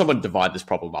 but I heard someone divide this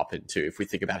problem up into, if we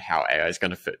think about how AI is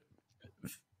going to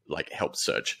help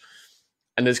search.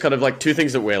 And there's kind of like two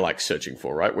things that we're like searching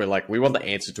for, right? We're like, we want the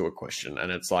answer to a question,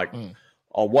 and it's like,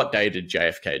 oh, what day did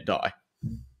JFK die?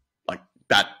 Like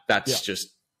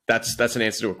that's an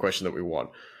answer to a question that we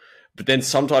want. But then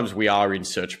sometimes we are in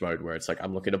search mode where it's like,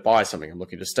 I'm looking to buy something, I'm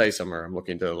looking to stay somewhere, I'm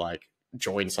looking to like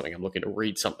join something, I'm looking to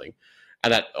read something.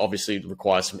 And that obviously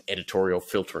requires some editorial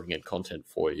filtering and content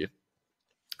for you.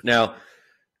 Now,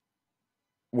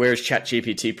 where is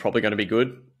ChatGPT probably going to be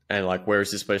good? And like, where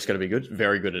is this space going to be good?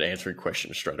 Very good at answering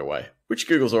questions straight away, which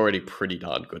Google's already pretty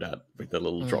darn good at with the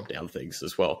little drop down things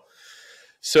as well.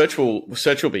 Search will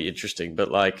be interesting, but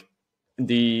like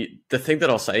the thing that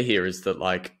I'll say here is that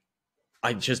like,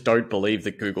 I just don't believe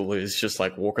that Google is just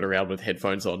like walking around with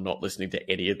headphones on, not listening to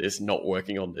any of this, not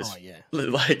working on this. Oh, yeah.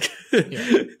 Like,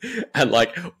 and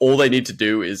like all they need to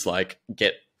do is like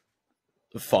get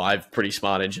 5 pretty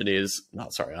smart engineers. No,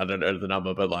 sorry, I don't know the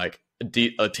number, but like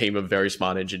a team of very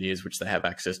smart engineers, which they have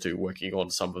access to, working on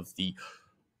some of the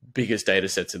biggest data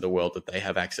sets in the world that they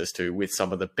have access to, with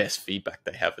some of the best feedback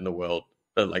they have in the world,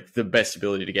 like the best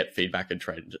ability to get feedback and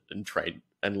train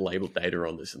and label data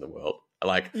on this in the world.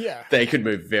 Like, they could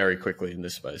move very quickly in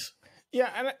this space.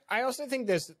 Yeah, and I also think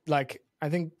there's like, I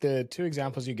think the 2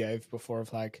 examples you gave before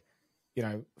of like, you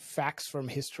know, facts from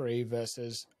history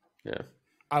versus,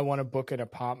 I want to book an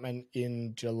apartment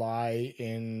in July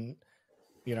in,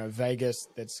 you know, Vegas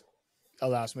that's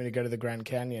allows me to go to the Grand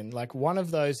Canyon. Like, one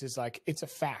of those is like, it's a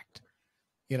fact,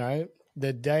 you know,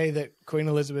 the day that Queen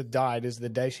Elizabeth died is the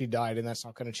day she died, and that's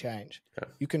not going to change.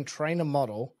 You can train a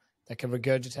model that can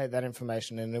regurgitate that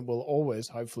information, and it will always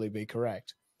hopefully be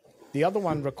correct. The other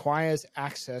one requires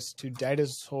access to data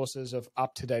sources of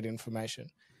up-to-date information.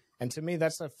 And to me,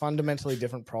 that's a fundamentally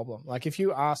different problem. Like, if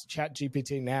you ask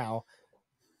ChatGPT now,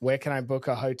 where can I book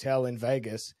a hotel in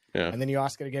Vegas? And then you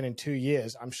ask it again in 2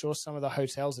 years, I'm sure some of the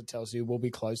hotels it tells you will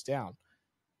be closed down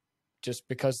just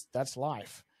because that's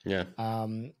life.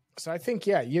 So I think,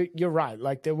 you're right.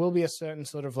 Like, there will be a certain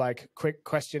sort of like quick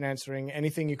question answering,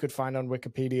 anything you could find on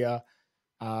Wikipedia,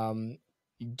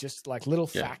 just like little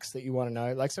facts that you want to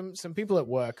know. Like some people at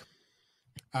work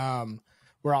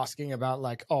were asking about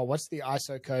like, oh, what's the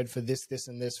ISO code for this, this,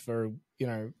 and this for, you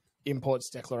know, imports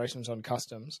declarations on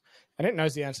customs. And it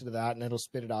knows the answer to that, and it'll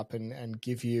spit it up and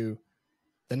give you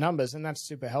the numbers, and that's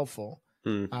super helpful.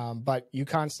 But you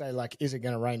can't say like, is it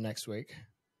going to rain next week?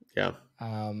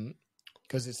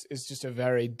 Because it's just a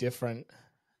very different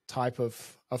type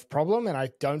of problem. And I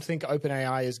don't think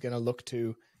OpenAI is going to look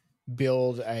to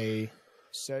build a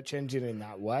search engine in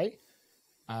that way.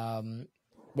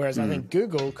 Whereas I think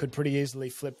Google could pretty easily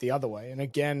flip the other way. And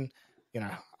again, you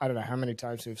know, I don't know how many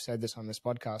times we've said this on this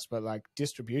podcast, but like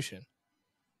distribution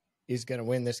is going to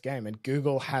win this game. And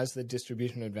Google has the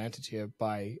distribution advantage here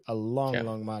by a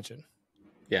long margin.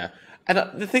 Yeah.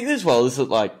 And the thing as well is that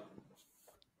like,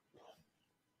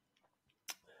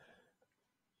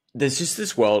 there's just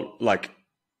this world, like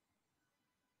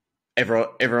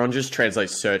everyone just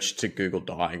translates search to Google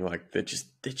dying. Like they're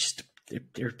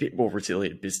a bit more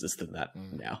resilient business than that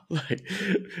now. Like,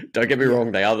 don't get me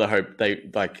wrong, they are the hope. They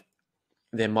like,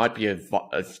 there might be a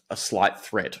slight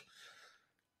threat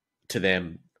to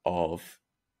them of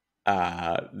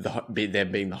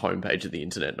them being the homepage of the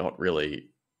internet, not really.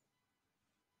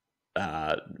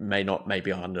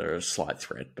 Maybe under a slight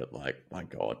threat, but like, my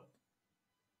God.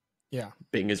 Yeah.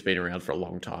 Bing has been around for a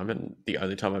long time, and the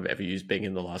only time I've ever used Bing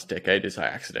in the last decade is I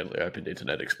accidentally opened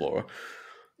Internet Explorer.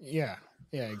 Yeah,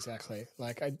 exactly.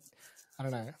 Like, I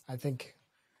don't know. I think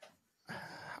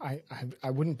I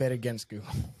wouldn't bet against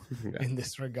Google in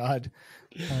this regard,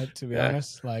 to be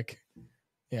honest. Like,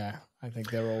 Yeah, I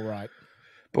think they're all right.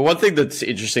 But one thing that's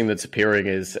interesting that's appearing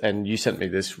is, and you sent me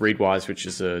this, Readwise, which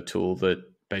is a tool that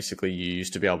basically you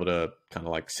used to be able to kind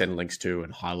of like send links to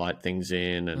and highlight things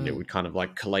in, and it would kind of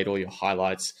like collate all your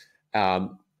highlights,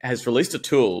 has released a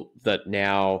tool that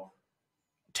now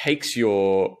takes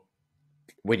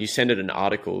when you send it an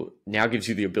article, now gives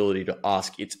you the ability to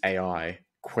ask its AI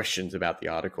questions about the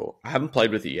article. I haven't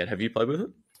played with it yet. Have you played with it?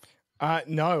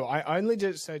 No, I only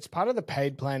did. So it's part of the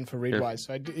paid plan for Readwise.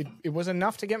 So it was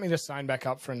enough to get me to sign back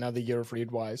up for another year of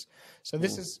Readwise. So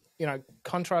this is,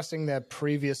 contrasting their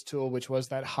previous tool, which was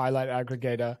that highlight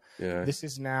aggregator. Yeah. This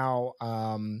is now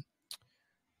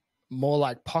more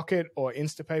like Pocket or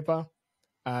Instapaper.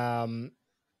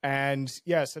 And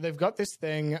yeah, so they've got this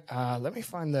thing. Let me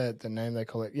find the name they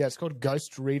call it. Yeah, it's called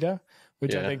Ghost Reader,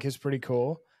 which I think is pretty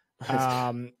cool.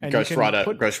 And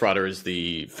Ghostwriter is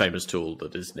the famous tool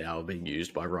that is now being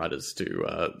used by writers to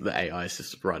the AI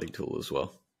assisted writing tool as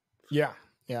well. Yeah.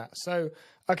 So,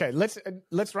 okay, let's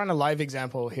run a live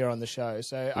example here on the show.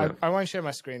 So I won't share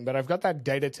my screen, but I've got that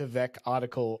data2vec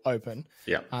article open,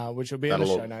 which will be in the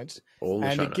show notes.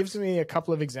 And it gives me a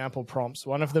couple of example prompts,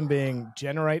 one of them being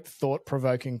generate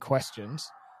thought-provoking questions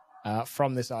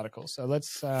from this article. So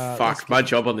my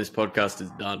job on this podcast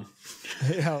is done.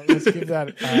 Yeah, let's give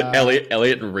that.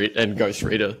 Elliot and Ghost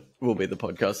Reader will be the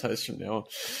podcast host from now on.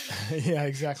 Yeah,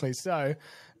 exactly. So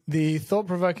the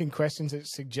thought-provoking questions it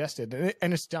suggested,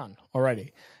 and it's done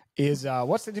already, is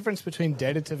what's the difference between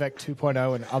data2vec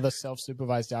 2.0 and other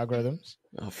self-supervised algorithms?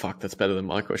 Oh, fuck, that's better than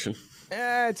my question.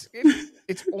 It's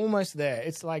almost there.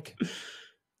 It's like,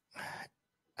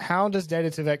 how does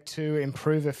data2vec 2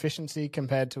 improve efficiency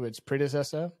compared to its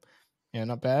predecessor? Yeah,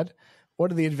 not bad.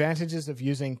 What are the advantages of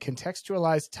using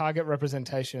contextualized target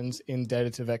representations in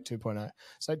data2vec 2.0?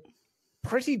 So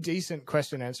pretty decent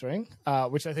question answering,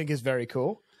 which I think is very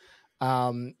cool.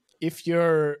 If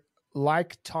you're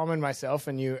like Tom and myself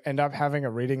and you end up having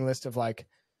a reading list of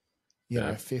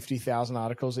 50,000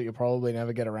 articles that you'll probably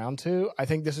never get around to, I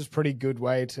think this is a pretty good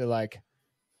way to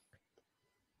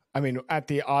at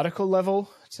the article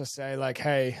level, to say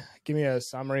hey, give me a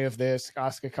summary of this,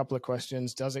 ask a couple of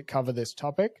questions. Does it cover this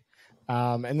topic?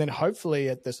 And then hopefully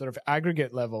at the sort of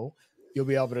aggregate level, you'll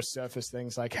be able to surface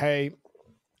things like, hey,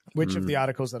 which of the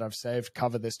articles that I've saved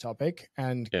cover this topic,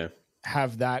 and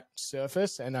have that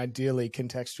surface and ideally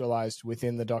contextualized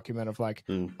within the document of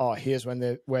here's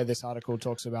where this article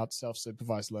talks about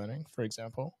self-supervised learning, for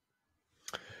example.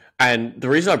 And the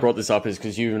reason I brought this up is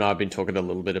because you and I have been talking a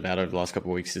little bit about over the last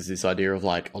couple of weeks is this idea of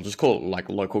I'll just call it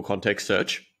local context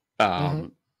search.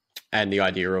 And the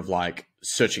idea of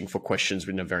searching for questions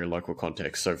within a very local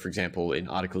context. So for example, in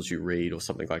articles you read or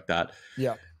something like that.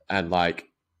 Yeah. And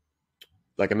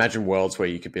imagine worlds where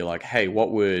you could be hey,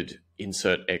 what would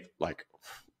insert,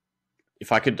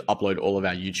 if I could upload all of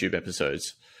our YouTube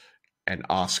episodes and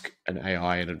ask an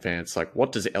AI in advance,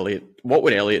 what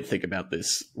would Elliot think about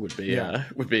this would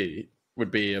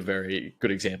be a very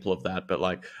good example of that.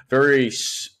 But very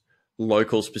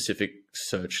local specific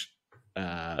search,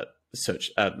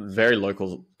 very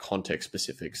local context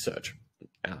specific search.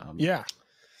 Yeah.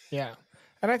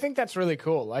 And I think that's really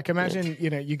cool. Imagine,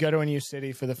 you go to a new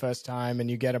city for the first time and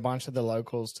you get a bunch of the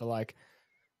locals to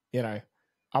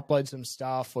upload some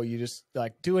stuff, or you just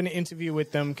do an interview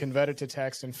with them, convert it to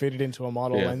text and feed it into a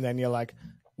model. And then you're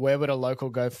where would a local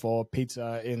go for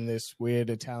pizza in this weird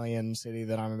Italian city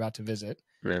that I'm about to visit?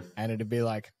 Yeah. And it'd be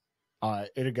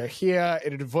it'd go here,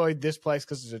 it'd avoid this place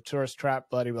because it's a tourist trap,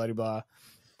 blah, blah, blah, blah.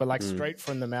 But straight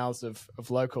from the mouths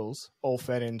of locals, all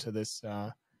fed into this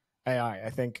AI. I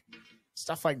think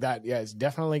stuff like that, is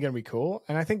definitely going to be cool.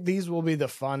 And I think these will be the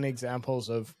fun examples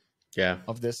of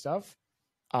this stuff.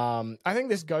 I think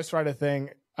this Ghostwriter thing,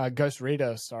 Ghost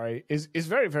Reader, is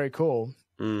very, very cool.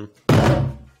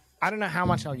 I don't know how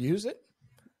much I'll use it.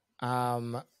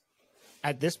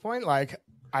 At this point,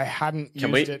 I hadn't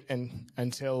used it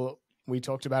until we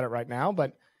talked about it right now,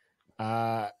 but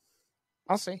I'll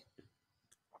see.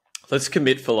 Let's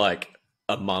commit for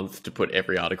a month to put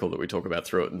every article that we talk about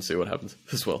through it and see what happens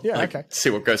as well. Yeah, okay. See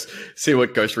what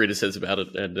Ghost Reader says about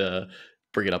it and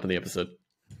bring it up in the episode.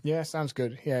 Yeah, sounds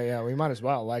good. Yeah, we might as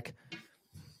well.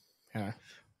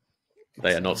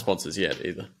 They are not sponsors yet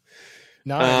either.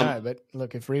 No, but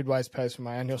look, if Readwise pays for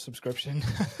my annual subscription,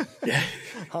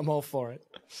 I'm all for it.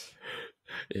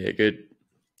 Yeah, good.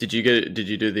 Did you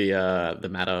do the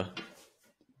Matter? Are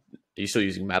you still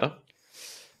using Matter?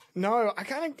 No, I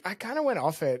kind of went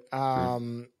off it.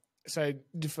 So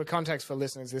for context for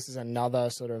listeners, this is another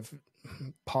sort of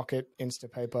Pocket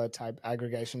Instapaper type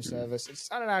aggregation service.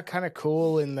 It's, I don't know, kind of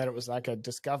cool in that it was a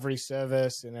discovery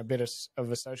service and a bit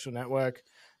of a social network.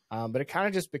 But it kind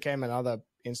of just became another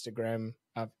Instagram,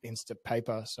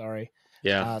 Instapaper,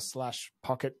 Yeah. slash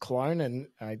Pocket clone, and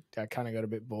I kind of got a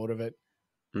bit bored of it.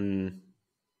 Maybe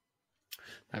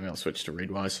I'll switch to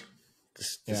Readwise.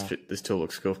 This tool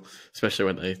looks cool, especially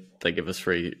when they give us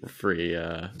free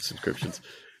subscriptions.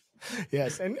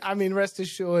 Yes, and I mean, rest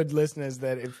assured, listeners,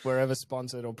 that if we're ever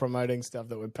sponsored or promoting stuff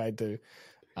that we're paid to,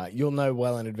 you'll know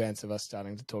well in advance of us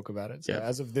starting to talk about it. So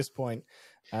as of this point,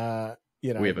 we have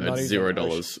earned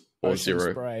 $0 or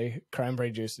zero. Spray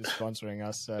cranberry juice is sponsoring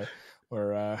us, so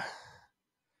we're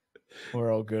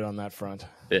all good on that front.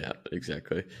 Yeah,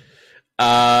 exactly.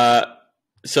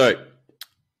 So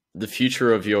the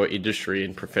future of your industry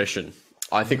and profession.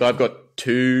 I think I've got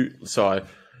two. So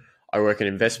I work in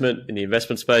the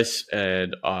investment space,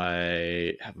 and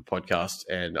I have a podcast,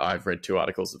 and I've read 2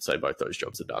 articles that say both those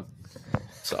jobs are done.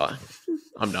 So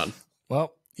I'm done.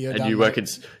 Well, you're done. And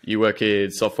you work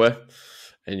in software,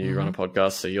 and you run a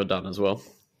podcast, so you're done as well.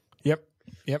 Yep.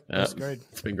 That's great.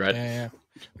 It's been great. Yeah.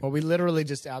 Well, we literally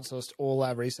just outsourced all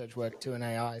our research work to an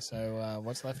AI. So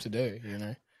what's left to do?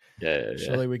 Yeah.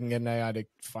 Surely we can get an AI to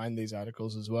find these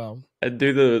articles as well. And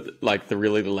do the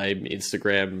really lame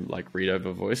Instagram read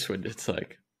over voice when it's the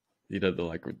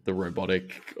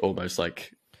robotic, almost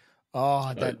like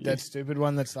that stupid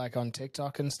one that's on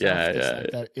TikTok and stuff.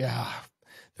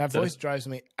 That voice drives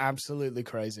me absolutely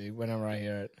crazy whenever I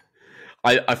hear it.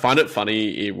 I find it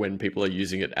funny when people are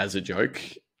using it as a joke.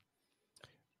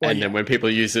 Then when people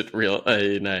use it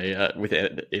in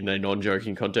a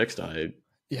non-joking context,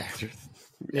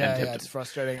 it's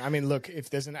frustrating. I mean, look, if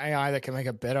there's an AI that can make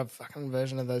a better fucking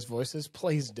version of those voices,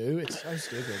 please do. It's so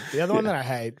stupid. The other one that I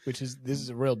hate, this is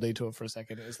a real detour for a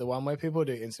second, is the one where people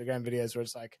do Instagram videos where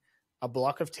it's a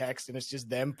block of text and it's just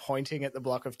them pointing at the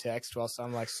block of text while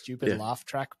some stupid laugh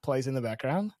track plays in the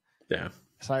background. Yeah.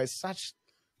 So it's such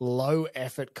low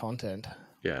effort content.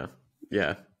 Yeah.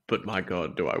 But my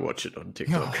God, do I watch it on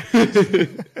TikTok?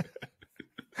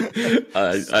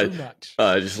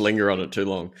 I just linger on it too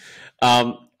long.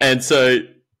 So let's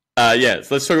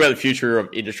talk about the future of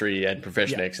industry and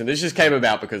Profession X. And this just came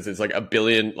about because there's a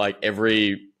billion,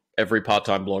 every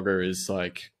part-time blogger is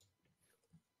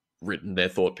written their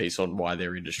thought piece on why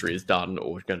their industry is done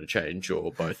or going to change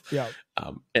or both. Yeah.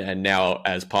 And now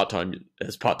as part-time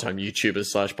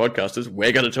YouTubers / podcasters,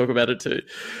 we're going to talk about it too.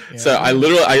 Yeah. So I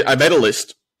made a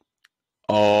list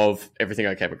of everything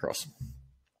I came across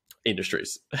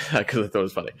industries because I thought it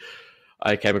was funny.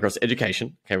 I came across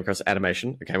education, came across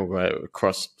animation, I came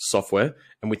across software,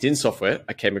 and within software,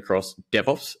 I came across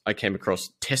DevOps, I came across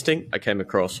testing, I came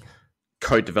across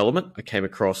code development, I came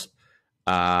across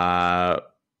I've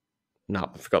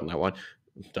forgotten that one.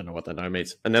 Don't know what that name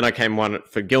means. And then I came one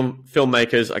for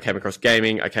filmmakers. I came across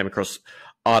gaming. I came across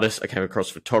artists. I came across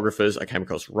photographers. I came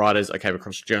across writers. I came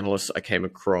across journalists. I came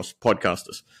across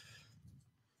podcasters.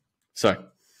 So,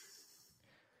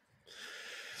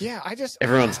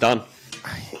 everyone's done.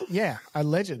 Yeah,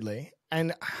 allegedly.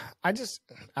 And I don't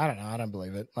know. I don't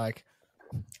believe it. A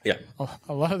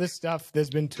lot of this stuff, there's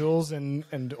been tools and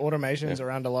automations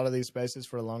around a lot of these spaces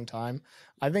for a long time.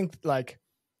 I think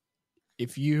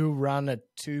if you run a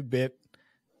 2-bit,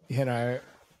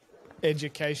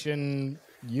 education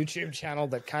YouTube channel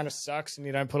that kind of sucks and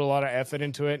you don't put a lot of effort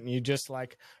into it and you just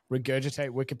regurgitate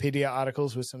Wikipedia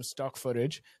articles with some stock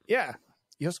footage,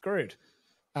 you're screwed.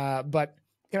 But,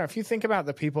 if you think about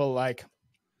the people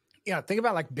think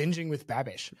about binging with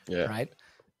Babish, right?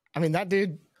 I mean, that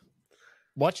dude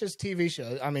watches TV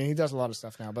shows. I mean, he does a lot of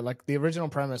stuff now, but the original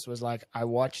premise was I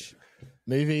watch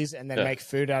movies and then make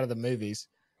food out of the movies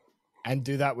and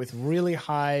do that with really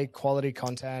high quality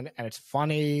content, and it's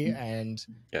funny and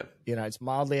it's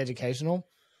mildly educational.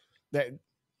 That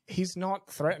he's not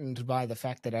threatened by the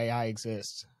fact that AI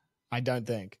exists. I don't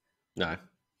think. No.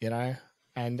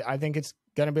 And I think it's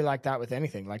going to be like that with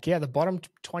anything. The bottom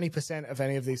 20% of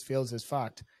any of these fields is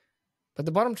fucked. But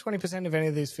the bottom 20% of any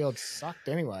of these fields sucked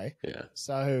anyway. Yeah.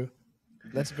 So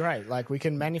that's great. We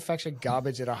can manufacture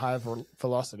garbage at a high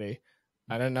velocity.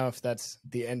 I don't know if that's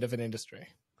the end of an industry.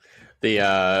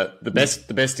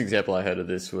 The best example I heard of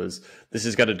this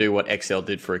is going to do what Excel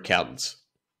did for accountants,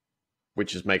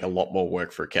 which is make a lot more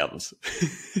work for accountants.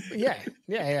 yeah,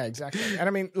 exactly. And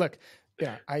I mean, look,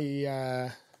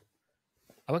 I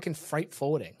work in freight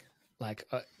forwarding.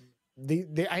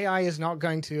 The AI is not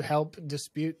going to help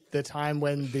dispute the time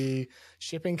when the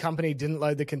shipping company didn't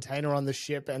load the container on the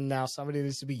ship and now somebody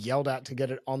needs to be yelled at to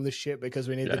get it on the ship because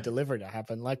we need the delivery to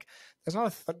happen.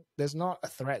 There's not a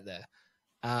threat there.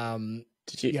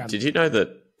 Did you know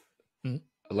that I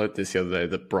learned this the other day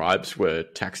that bribes were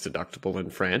tax deductible in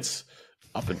France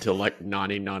up until like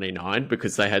 1999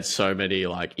 because they had so many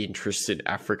like interests in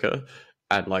Africa,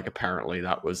 and like apparently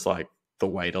that was like the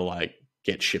way to like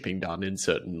get shipping done in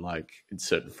certain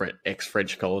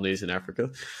ex-French colonies in Africa.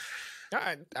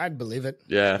 I'd believe it.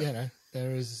 Yeah, you know,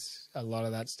 there is a lot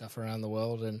of that stuff around the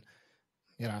world, and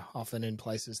you know, often in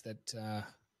places that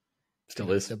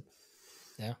still is.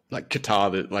 Yeah, like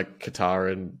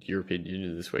Qatar and European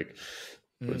Union this week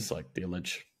was like the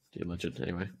alleged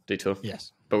anyway detour.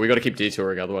 Yes, but we got to keep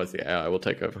detouring, otherwise the AI will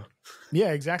take over.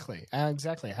 Yeah, exactly. How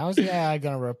is the AI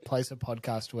going to replace a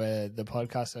podcast where the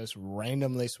podcast hosts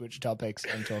randomly switch topics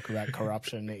and talk about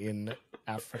corruption in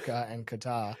Africa and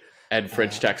Qatar and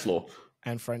French tax law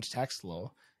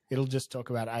It'll just talk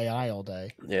about AI all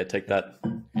day. Yeah, take that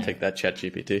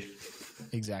ChatGPT.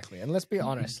 Exactly. And let's be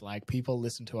honest, like people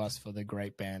listen to us for the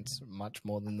great bands much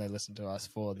more than they listen to us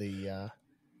for the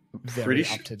very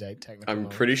up-to-date technical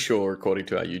knowledge. Pretty sure, according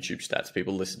to our YouTube stats,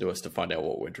 people listen to us to find out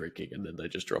what we're drinking and then they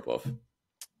just drop off.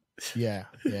 Yeah.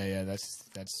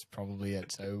 That's probably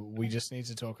it. So we just need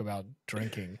to talk about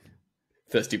drinking.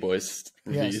 Thirsty Boys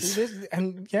reviews.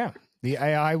 The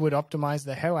AI would optimize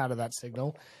the hell out of that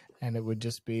signal, and it would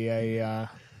just be a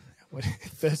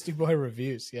Thirsty Boy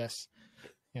reviews. Yes,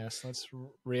 let's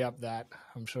re-up that.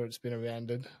 I'm sure it's been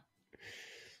abandoned.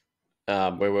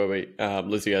 Where were we?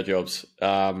 Losing our jobs.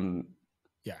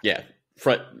 Yeah.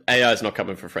 AI is not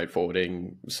coming for freight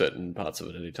forwarding certain parts of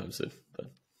it anytime soon.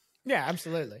 But. Yeah,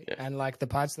 absolutely. Yeah. And like the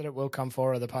parts that it will come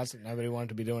for are the parts that nobody wanted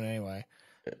to be doing anyway,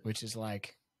 which is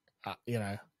like,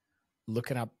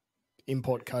 looking up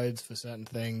import codes for certain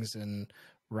things and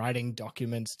writing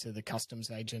documents to the customs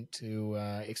agent to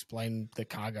explain the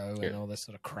cargo and all this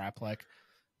sort of crap. Like,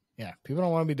 people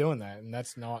don't want to be doing that, and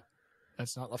that's not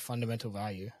the fundamental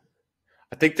value.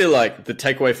 I think the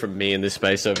takeaway from me in this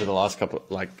space over the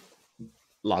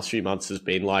last few months has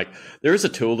been like, there is a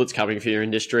tool that's coming for your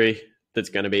industry that's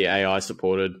going to be AI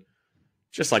supported.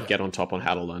 Just like get on top on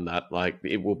how to learn that. Like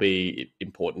it will be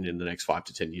important in the next 5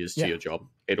 to 10 years to your job.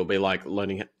 It'll be like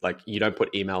learning, like you don't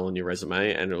put email on your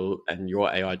resume, and your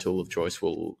AI tool of choice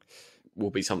will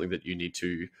be something that you need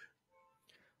to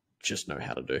just know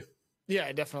how to do.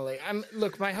 Yeah, definitely.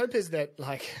 Look, my hope is that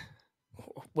like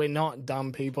we're not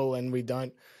dumb people and we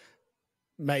don't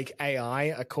make AI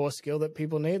a core skill that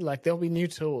people need. Like there'll be new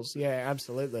tools. Yeah,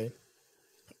 absolutely.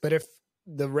 But if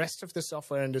the rest of the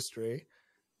software industry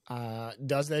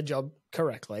does their job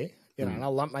correctly, and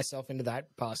I'll lump myself into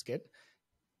that basket,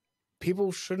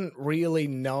 people shouldn't really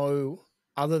know,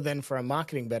 other than for a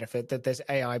marketing benefit, that there's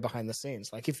AI behind the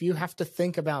scenes. Like if you have to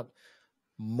think about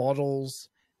models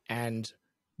and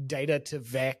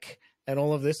data2vec and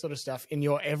all of this sort of stuff in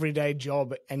your everyday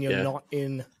job, and you're not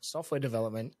in software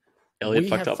development, we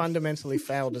have fundamentally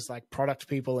failed as like product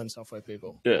people and software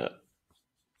people. Yeah.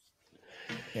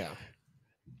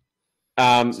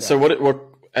 So what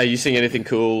are you seeing anything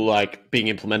cool like being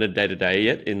implemented day to day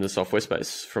yet in the software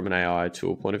space from an AI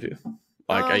tool point of view?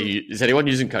 Like, is anyone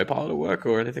using Copilot at work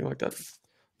or anything like that?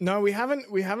 No, we haven't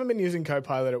been using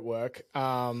Copilot at work.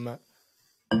 I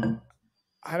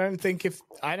don't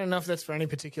know if that's for any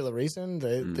particular reason.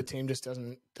 The team just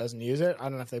doesn't use it. I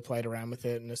don't know if they played around with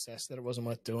it and assessed that it wasn't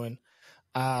worth doing.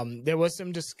 There was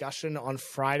some discussion on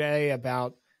Friday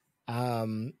about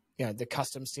the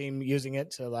customs team using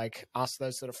it to like ask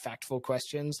those sort of factful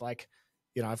questions. Like,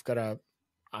 I've got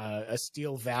a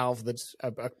steel valve that's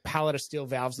a pallet of steel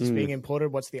valves that's being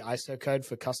imported. What's the ISO code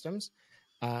for customs?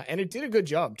 And it did a good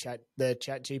job. The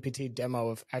ChatGPT demo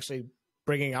of actually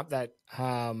bringing up that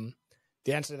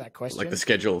the answer to that question, like the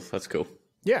schedule. That's cool.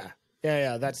 Yeah,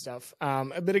 that stuff.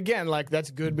 But again, like that's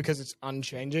good because it's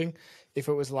unchanging. If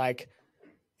it was like,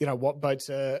 what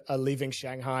boats are leaving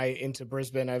Shanghai into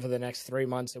Brisbane over the next 3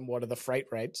 months, and what are the freight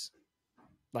rates?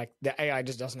 Like the AI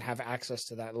just doesn't have access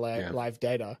to that live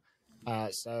data,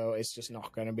 so it's just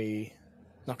not going to be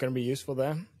useful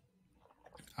there.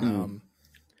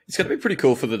 It's going to be pretty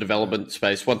cool for the development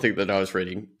space. One thing that I was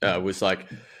reading was like,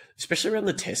 especially around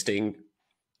the testing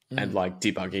and like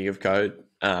debugging of code,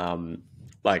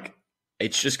 like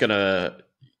it's just gonna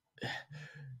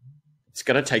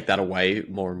take that away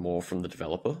more and more from the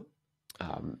developer,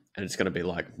 and it's going to be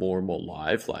like more and more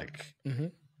live. Like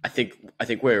I think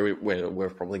where we're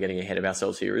probably getting ahead of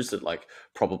ourselves here is that like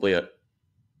probably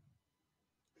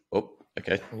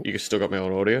you still got me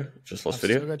on audio. Just lost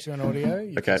video. Still got you on audio.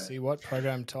 You can see what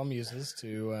program Tom uses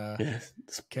to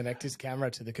connect his camera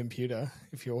to the computer.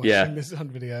 If you're watching this on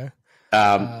video.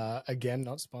 Again,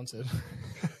 not sponsored.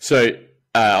 So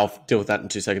I'll deal with that in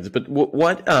 2 seconds. But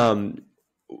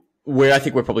where I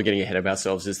think we're probably getting ahead of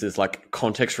ourselves is there's like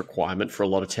context requirement for a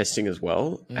lot of testing as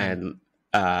well. And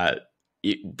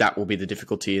that will be the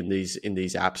difficulty in these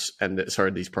apps and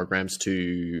these programs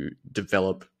to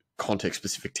develop context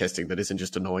specific testing that isn't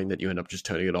just annoying that you end up just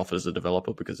turning it off as a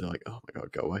developer because they're like, oh my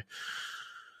God, go away.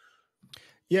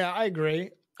 Yeah, I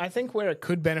agree. I think where it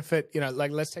could benefit,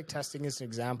 like let's take testing as an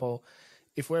example.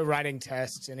 If we're writing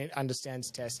tests and it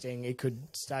understands testing, it could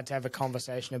start to have a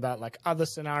conversation about like other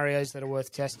scenarios that are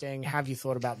worth testing. Have you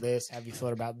thought about this? Have you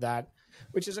thought about that?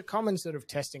 Which is a common sort of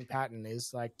testing pattern,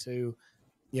 is like to,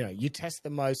 you test the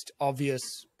most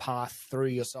obvious path through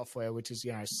your software, which is,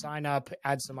 sign up,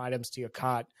 add some items to your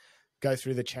cart, go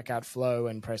through the checkout flow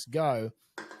and press go.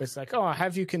 It's like, oh,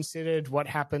 have you considered what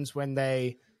happens when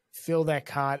they fill their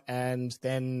cart and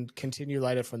then continue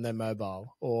later from their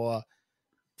mobile, or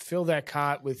fill their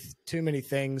cart with too many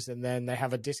things and then they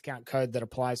have a discount code that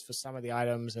applies for some of the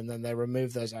items and then they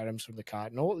remove those items from the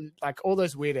cart, and all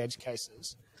those weird edge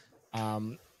cases.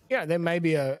 There may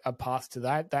be a path to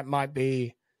that. That might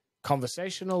be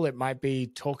conversational. It might be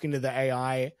talking to the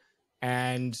AI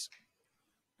and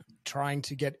trying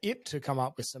to get it to come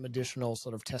up with some additional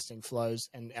sort of testing flows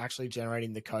and actually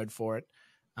generating the code for it.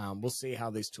 We'll see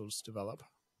how these tools develop.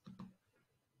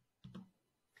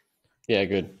 Yeah,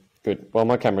 good. Well,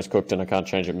 my camera's cooked and I can't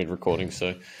change it mid-recording,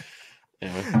 so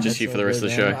anyway, just here for the rest of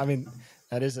the show. I mean,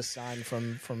 that is a sign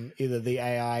from either the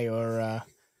AI or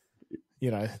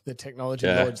the technology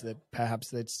lords that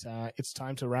perhaps it's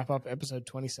time to wrap up episode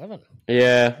 27.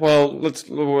 Yeah, well,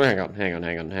 hang on.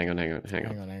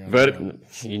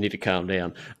 You need to calm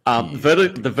down.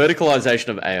 The verticalization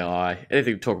of AI,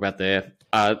 anything to talk about there?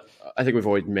 I think we've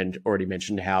already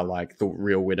mentioned how like the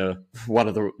real winner, one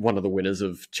of the winners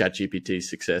of ChatGPT's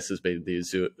success has been the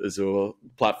Azure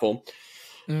platform.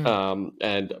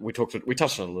 And we touched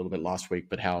on it a little bit last week,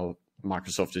 but how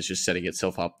Microsoft is just setting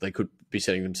itself up. They could be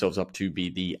setting themselves up to be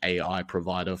the AI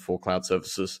provider for cloud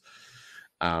services.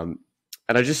 And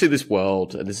I just see this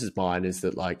world, and this is mine, is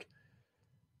that like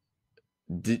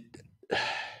this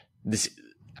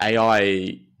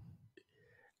AI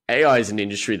is an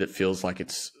industry that feels like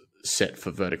it's set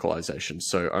for verticalization.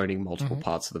 So owning multiple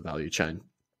parts of the value chain.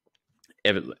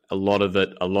 A lot of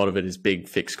it is big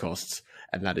fixed costs,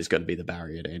 and that is going to be the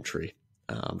barrier to entry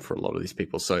for a lot of these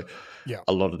people. So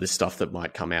a lot of this stuff that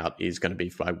might come out is going to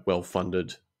be by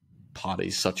well-funded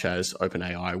parties such as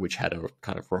OpenAI, which had a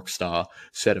kind of rock star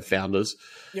set of founders.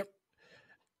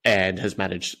 And has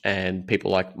managed, and people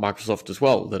like Microsoft as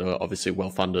well that are obviously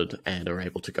well-funded and are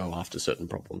able to go after certain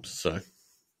problems. So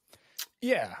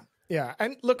yeah.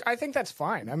 And look, I think that's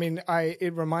fine. I mean,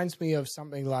 it reminds me of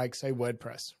something like, say,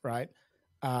 WordPress, right?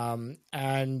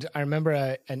 And I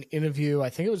remember an interview, I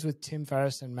think it was with Tim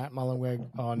Ferriss and Matt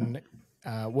Mullenweg on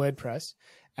WordPress,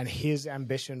 and his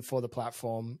ambition for the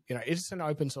platform. It's an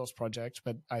open source project,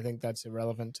 but I think that's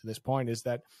irrelevant to this point, is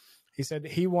that he said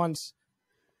he wants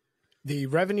the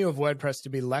revenue of WordPress to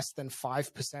be less than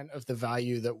 5% of the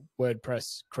value that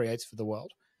WordPress creates for the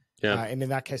world. And in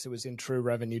that case, it was in true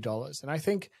revenue dollars. And I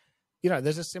think,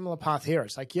 there's a similar path here.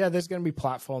 It's like, there's going to be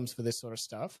platforms for this sort of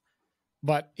stuff.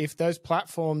 But if those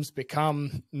platforms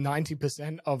become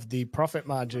 90% of the profit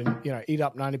margin, eat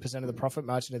up 90% of the profit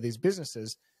margin of these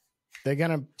businesses, they're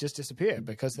going to just disappear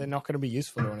because they're not going to be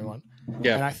useful to anyone.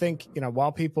 And I think,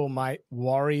 while people might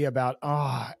worry about,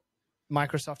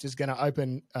 Microsoft is going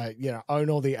to own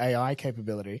all the AI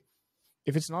capability,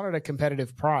 if it's not at a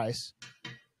competitive price,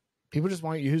 people just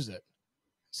won't use it.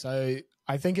 So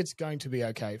I think it's going to be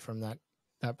okay from that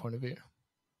point of view.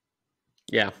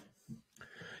 Yeah,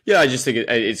 I just think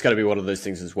it's going to be one of those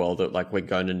things as well that like we're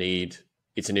going to need.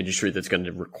 It's an industry that's going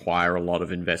to require a lot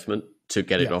of investment to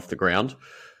get it off the ground,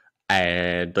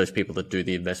 and those people that do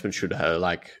the investment should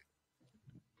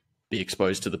be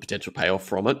exposed to the potential payoff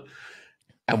from it.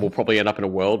 And we'll probably end up in a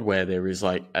world where there is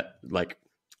like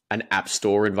an app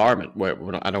store environment where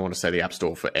I don't want to say the app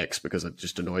store for X because it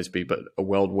just annoys me, but a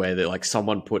world where they're like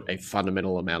someone put a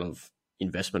fundamental amount of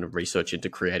investment and research into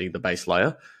creating the base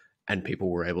layer, and people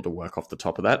were able to work off the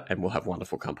top of that, and we'll have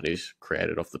wonderful companies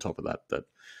created off the top of that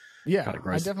kind of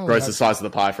grows the size of the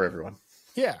pie for everyone.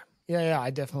 Yeah, I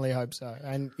definitely hope so.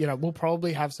 And, we'll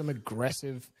probably have some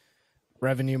aggressive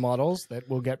revenue models that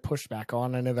will get pushed back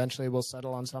on, and eventually we'll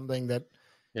settle on something that,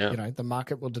 the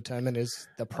market will determine is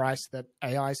the price that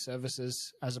AI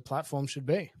services as a platform should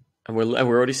be. And we're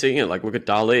already seeing it. Like, look at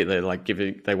DALL-E.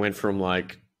 They went from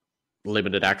like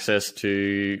limited access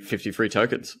to 50 free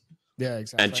tokens. Yeah,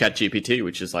 exactly. And ChatGPT,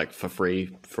 which is like for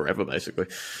free forever, basically.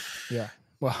 Yeah.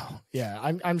 Well, yeah,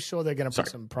 I'm sure they're going to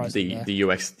put some price in there. The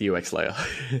UX layer.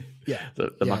 Yeah.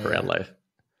 the muck around layer.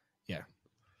 Yeah.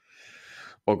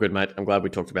 Well, good, mate. I'm glad we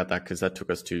talked about that because that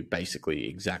took us to basically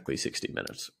exactly 60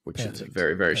 minutes, which is a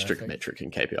very, very strict metric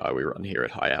and KPI we run here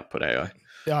at High Output AI.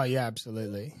 Oh, yeah,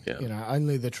 absolutely. Yeah. You know,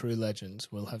 only the true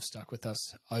legends will have stuck with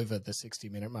us over the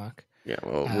 60-minute mark. Yeah,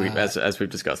 well, as we've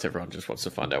discussed, everyone just wants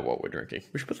to find out what we're drinking.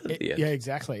 We should put that at the end. Yeah,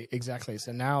 exactly.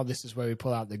 So now this is where we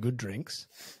pull out the good drinks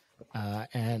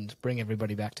and bring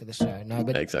everybody back to the show. No,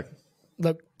 but exactly.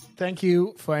 Look, thank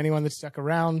you for anyone that stuck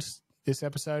around this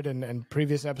episode and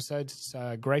previous episodes.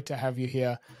 It's great to have you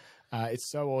here. It's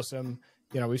so awesome.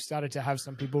 You know, we've started to have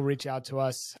some people reach out to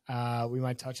us. We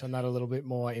might touch on that a little bit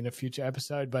more in a future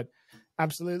episode, but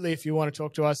absolutely, if you want to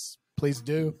talk to us, please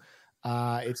do.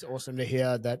 It's awesome to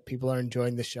hear that people are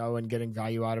enjoying the show and getting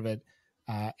value out of it.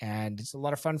 And it's a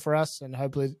lot of fun for us, and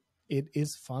hopefully it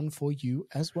is fun for you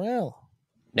as well.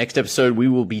 Next episode, we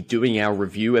will be doing our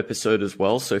review episode as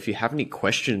well. So if you have any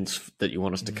questions that you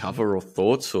want us to cover or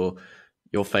thoughts or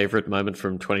your favorite moment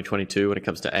from 2022 when it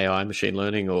comes to AI, machine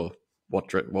learning, or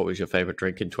what was your favorite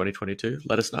drink in 2022,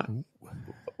 let us know.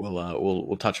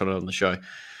 We'll touch on it on the show.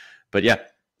 But yeah,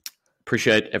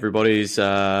 appreciate everybody's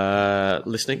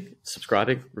listening,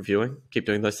 subscribing, reviewing. Keep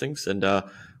doing those things, and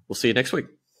we'll see you next week.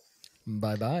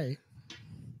 Bye-bye.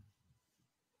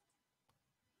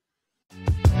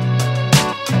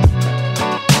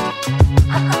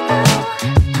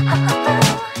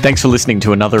 Thanks for listening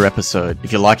to another episode.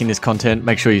 If you're liking this content,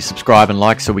 make sure you subscribe and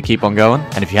like so we keep on going.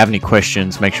 And if you have any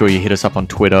questions, make sure you hit us up on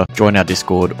Twitter, join our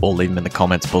Discord, or leave them in the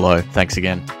comments below. Thanks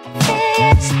again.